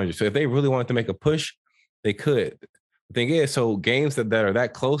 500. So if they really wanted to make a push, they could. The thing is, so games that are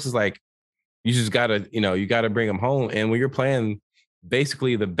that close is like you just gotta, you gotta bring them home. And when you're playing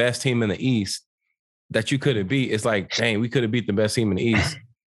basically the best team in the East that you couldn't beat, it's like, dang, we could have beat the best team in the East,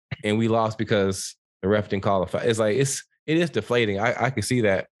 and we lost because the ref didn't call a foul. It's like it is deflating. I can see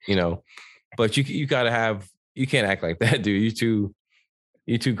that, but you gotta you can't act like that, dude.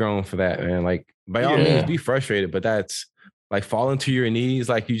 You too grown for that, man. Like by all means, be frustrated, but that's like falling to your knees,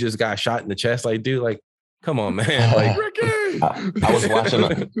 like you just got shot in the chest, like dude, like. Come on, man! Like I was watching.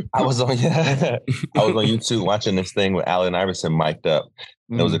 I was on YouTube watching this thing with Allen Iverson mic'd up.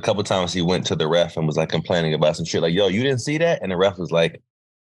 And there was a couple times he went to the ref and was like complaining about some shit. Like, "Yo, you didn't see that?" And the ref was like,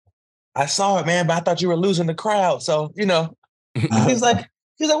 "I saw it, man, but I thought you were losing the crowd." So he's like,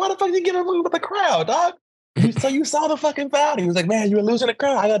 "Why the fuck did you get away with the crowd, dog? So you saw the fucking foul?" He was like, "Man, you were losing the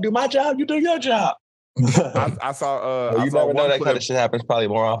crowd. I gotta do my job. You do your job." I saw. You I saw never know one that clip. kind of shit happens probably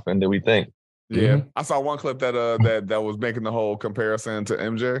more often than we think. Yeah, I saw one clip that was making the whole comparison to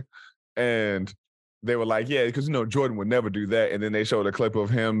MJ, and they were like, "Yeah, because Jordan would never do that." And then they showed a clip of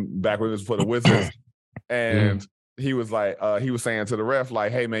him back when he was for the Wizards, and he was like, he was saying to the ref,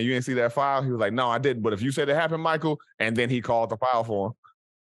 like, "Hey, man, you didn't see that foul?" He was like, "No, I didn't. But if you said it happened, Michael," and then he called the foul for him,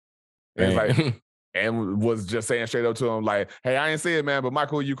 and he's like, and was just saying straight up to him, like, "Hey, I didn't see it, man, but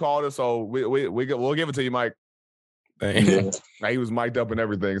Michael, you called it, so we'll give it to you, Mike." Now he was mic'd up and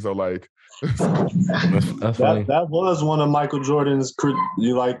everything, so like. That's funny. That was one of Michael Jordan's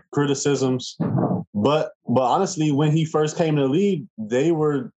criticisms, but honestly, when he first came to the league, they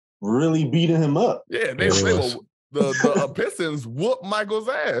were really beating him up. Yeah, they were the Pistons whooped Michael's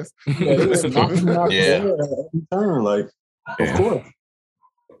ass. Yeah, they was knocking him out Yeah. the air at every turn, like of course.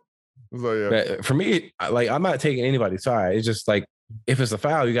 So yeah, But for me, like I'm not taking anybody's side. It's just like if it's a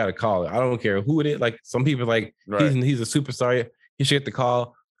foul, you got to call it. I don't care who it is. Like some people like Right. he's a superstar. He should get the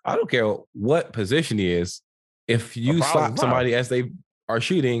call. I don't care what position he is. If you foul is slap a somebody as they are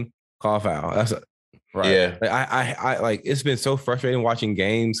shooting, call foul. Right. Yeah. Like I like it's been so frustrating watching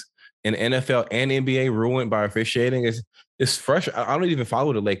games in NFL and NBA ruined by officiating. It's frustrating. I don't even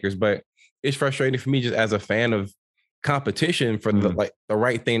follow the Lakers, but it's frustrating for me just as a fan of competition for the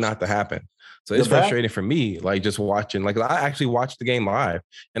right thing not to happen. So it's frustrating for me, like just watching. Like I actually watched the game live,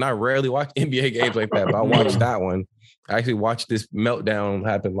 and I rarely watch NBA games like that. But I watched that one. I actually watched this meltdown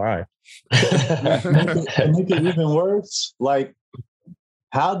happen live. To make it even worse, like,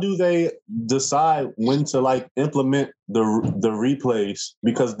 how do they decide when to like implement the replays?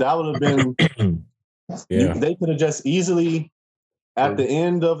 Because that would have been, they could have just easily at the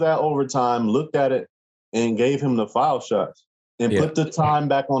end of that overtime looked at it and gave him the foul shots and put the time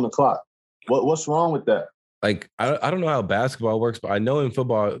back on the clock. What's wrong with that? Like I don't know how basketball works, but I know in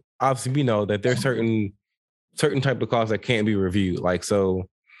football, obviously we know that there's certain type of calls that can't be reviewed. Like so.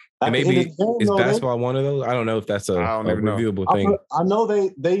 And maybe is basketball one of those? I don't know if that's a reviewable thing. I know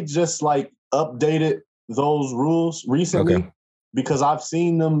they just like updated those rules recently because I've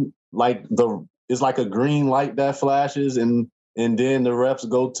seen them like it's like a green light that flashes and then the refs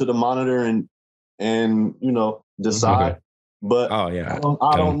go to the monitor and you know decide. But I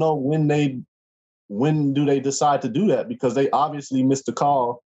don't know when do they decide to do that because they obviously missed the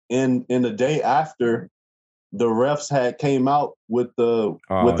call in the day after the refs had came out with the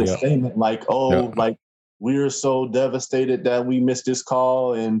statement like, like we're so devastated that we missed this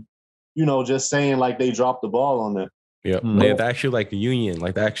call and, you know, just saying like they dropped the ball on that. Yeah. They actually like the union,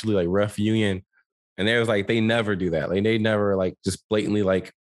 like the actually like ref union. And there was like, they never do that. Like they never like just blatantly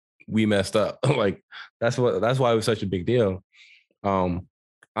like we messed up. Like that's why it was such a big deal.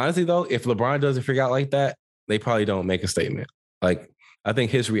 Honestly though, if LeBron doesn't figure out like that, they probably don't make a statement. Like, I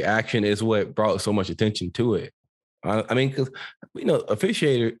think his reaction is what brought so much attention to it. I mean, because, you know,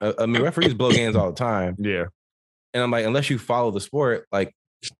 referees blow games all the time. Yeah. And I'm like, unless you follow the sport, like,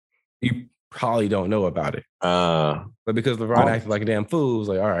 you probably don't know about it. But because LeBron acted like a damn fool, it was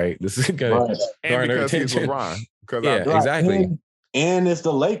like, all right, this is going to garner attention. He's LeBron. Exactly. And it's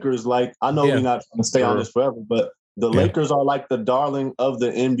the Lakers. Like, I know we're not going to stay on this forever, but the Lakers are like the darling of the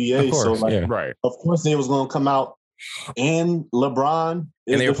NBA. Of course, so, like, of course, they was going to come out. And LeBron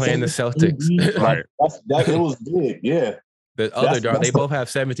and they were playing the Celtics. Right. It was big, yeah. The other they both have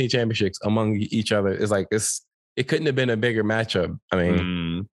 17 championships among each other. It's like it couldn't have been a bigger matchup. I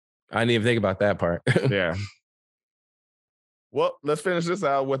mean, I didn't even think about that part. Yeah. Well, let's finish this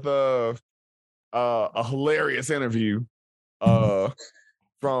out with a hilarious interview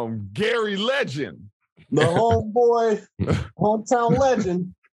from Gary Legend. The homeboy, hometown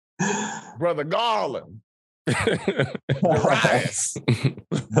legend. Brother Garland.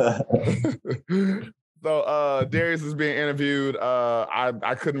 So Darius is being interviewed.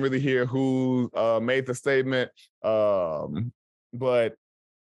 I couldn't really hear who made the statement, but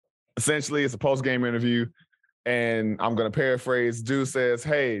essentially it's a post-game interview, and I'm going to paraphrase. Dude says,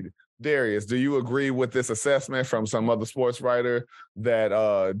 "Hey, Darius, do you agree with this assessment from some other sports writer that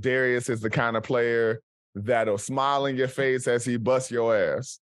Darius is the kind of player that'll smile in your face as he busts your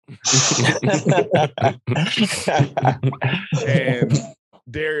ass?" And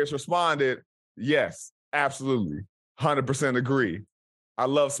Darius responded, "Yes, absolutely. 100% agree. I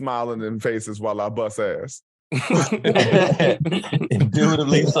love smiling in faces while I bust ass."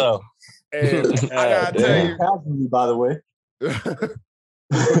 Indubitably so. And I gotta tell you, by the way,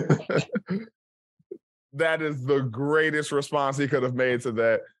 that is the greatest response he could have made to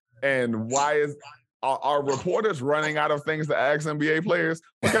that. And why are reporters running out of things to ask NBA players?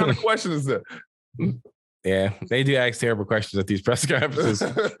 What kind of question is that? Yeah, they do ask terrible questions at these press conferences.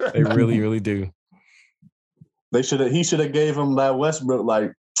 They really, really do. He should have gave him that Westbrook,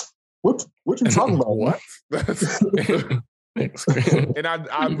 like, what you talking about? What? And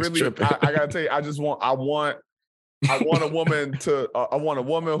I really, I gotta tell you, I want a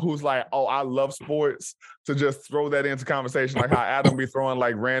woman who's like, oh, I love sports, to just throw that into conversation, like how Adam be throwing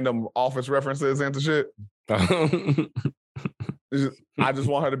like random Office references into shit. I just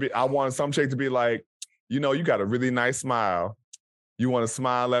want her to be. I want some chick to be like, you know, you got a really nice smile. You want to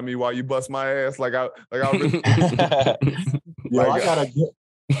smile at me while you bust my ass? Like I really, I got a good.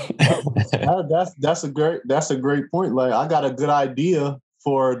 That's a great point. Like, I got a good idea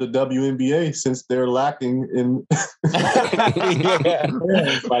for the WNBA since they're lacking in.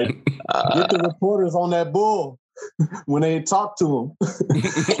 Like, get the reporters on that bull when they talk to them.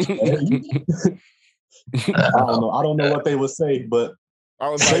 I don't know what they would say, but I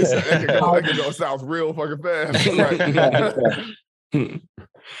was like, that could go south real fucking fast.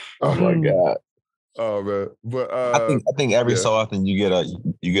 Oh my God. Oh man, but I think every so often you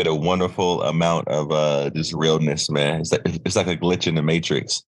get a wonderful amount of just realness, man. It's like a glitch in the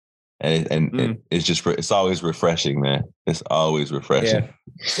matrix, and it's always refreshing, man. It's always refreshing.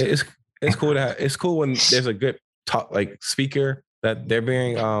 Yeah. It's cool it's cool when there's a good talk speaker that they're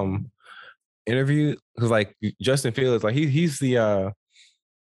being interviewed, because like Justin Fields, like he's the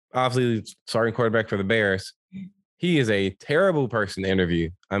obviously starting quarterback for the Bears. He is a terrible person to interview.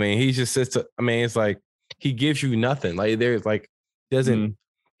 I mean, he just sits. It's like he gives you nothing. Like there's like doesn't.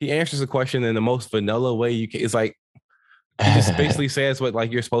 He answers a question in the most vanilla way you can. It's like he just basically says what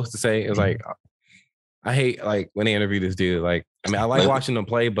like you're supposed to say. It's like I hate like when they interview this dude. Like I like watching them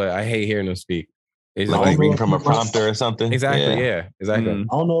play, but I hate hearing them speak. It's like reading from a prompter or something. Exactly. Yeah. Exactly. I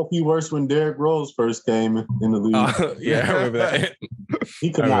don't know if he works when Derrick Rose first came in the league. Yeah, I remember that.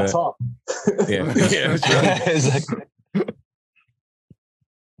 He could not talk. Yeah. Exactly. It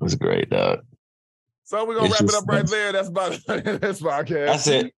was great, dog. So we're gonna wrap it up right there. That's about this podcast. That's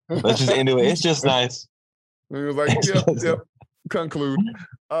it. Let's just end it. It's just nice. He was like, yep. Conclude.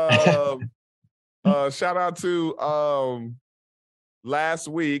 Shout out to last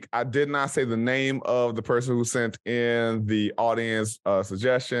week. I did not say the name of the person who sent in the audience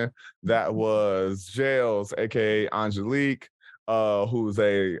suggestion. That was Jails, aka Angelique, who's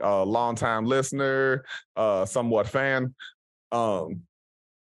a longtime listener, somewhat fan.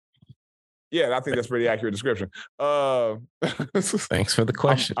 Yeah, I think that's a pretty accurate description. Thanks for the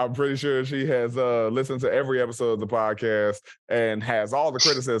question. I'm pretty sure she has listened to every episode of the podcast and has all the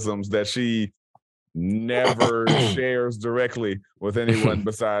criticisms that she never shares directly with anyone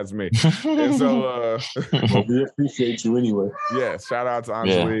besides me. And so well, we appreciate you anyway. Yes, shout out to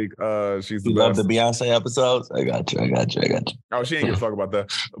Angelique. She's the you best. love the Beyonce episodes? I got you. Oh, she ain't give a fuck about that.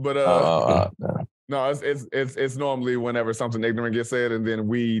 But no, it's normally whenever something ignorant gets said, and then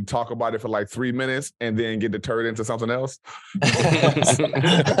we talk about it for like 3 minutes, and then get deterred into something else.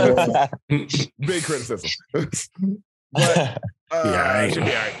 Big criticism. But should be all right.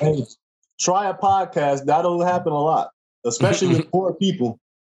 Hey, try a podcast. That'll happen a lot, especially with poor people.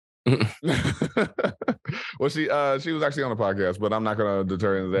 Well, she was actually on the podcast, but I'm not gonna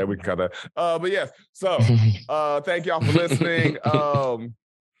deter into that. We can cut that. But yes, so thank y'all for listening.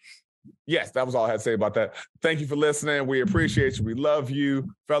 Yes, that was all I had to say about that. Thank you for listening. We appreciate you. We love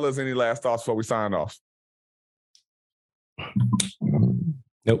you. Fellas, any last thoughts before we sign off?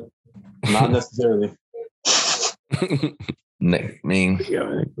 Nope. Not necessarily. I mean,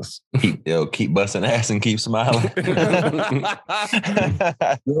 keep busting ass and keep smiling.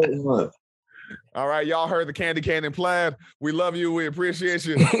 All right, y'all heard the Candy Cane and Plaid. We love you. We appreciate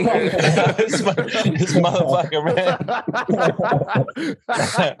you. this motherfucker, man.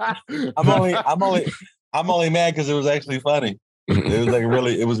 I'm only mad because it was actually funny. It was like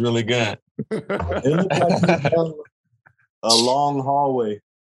it was really good. It looked like a long hallway.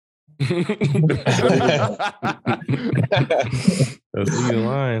 Those are the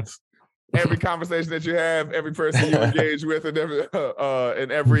lines. Every conversation that you have, every person you engage with, and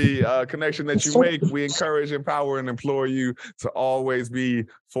every connection that you make, we encourage, empower, and implore you to always be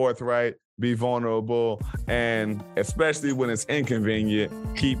forthright, be vulnerable, and especially when it's inconvenient,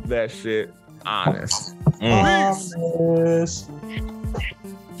 keep that shit honest. Peace.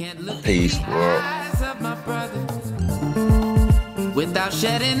 Peace, world. Without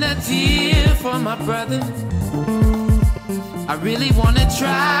shedding a tear for my brother, I really want to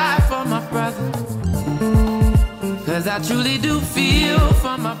try for my brother, 'cause I truly do feel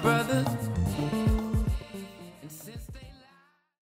for my brother.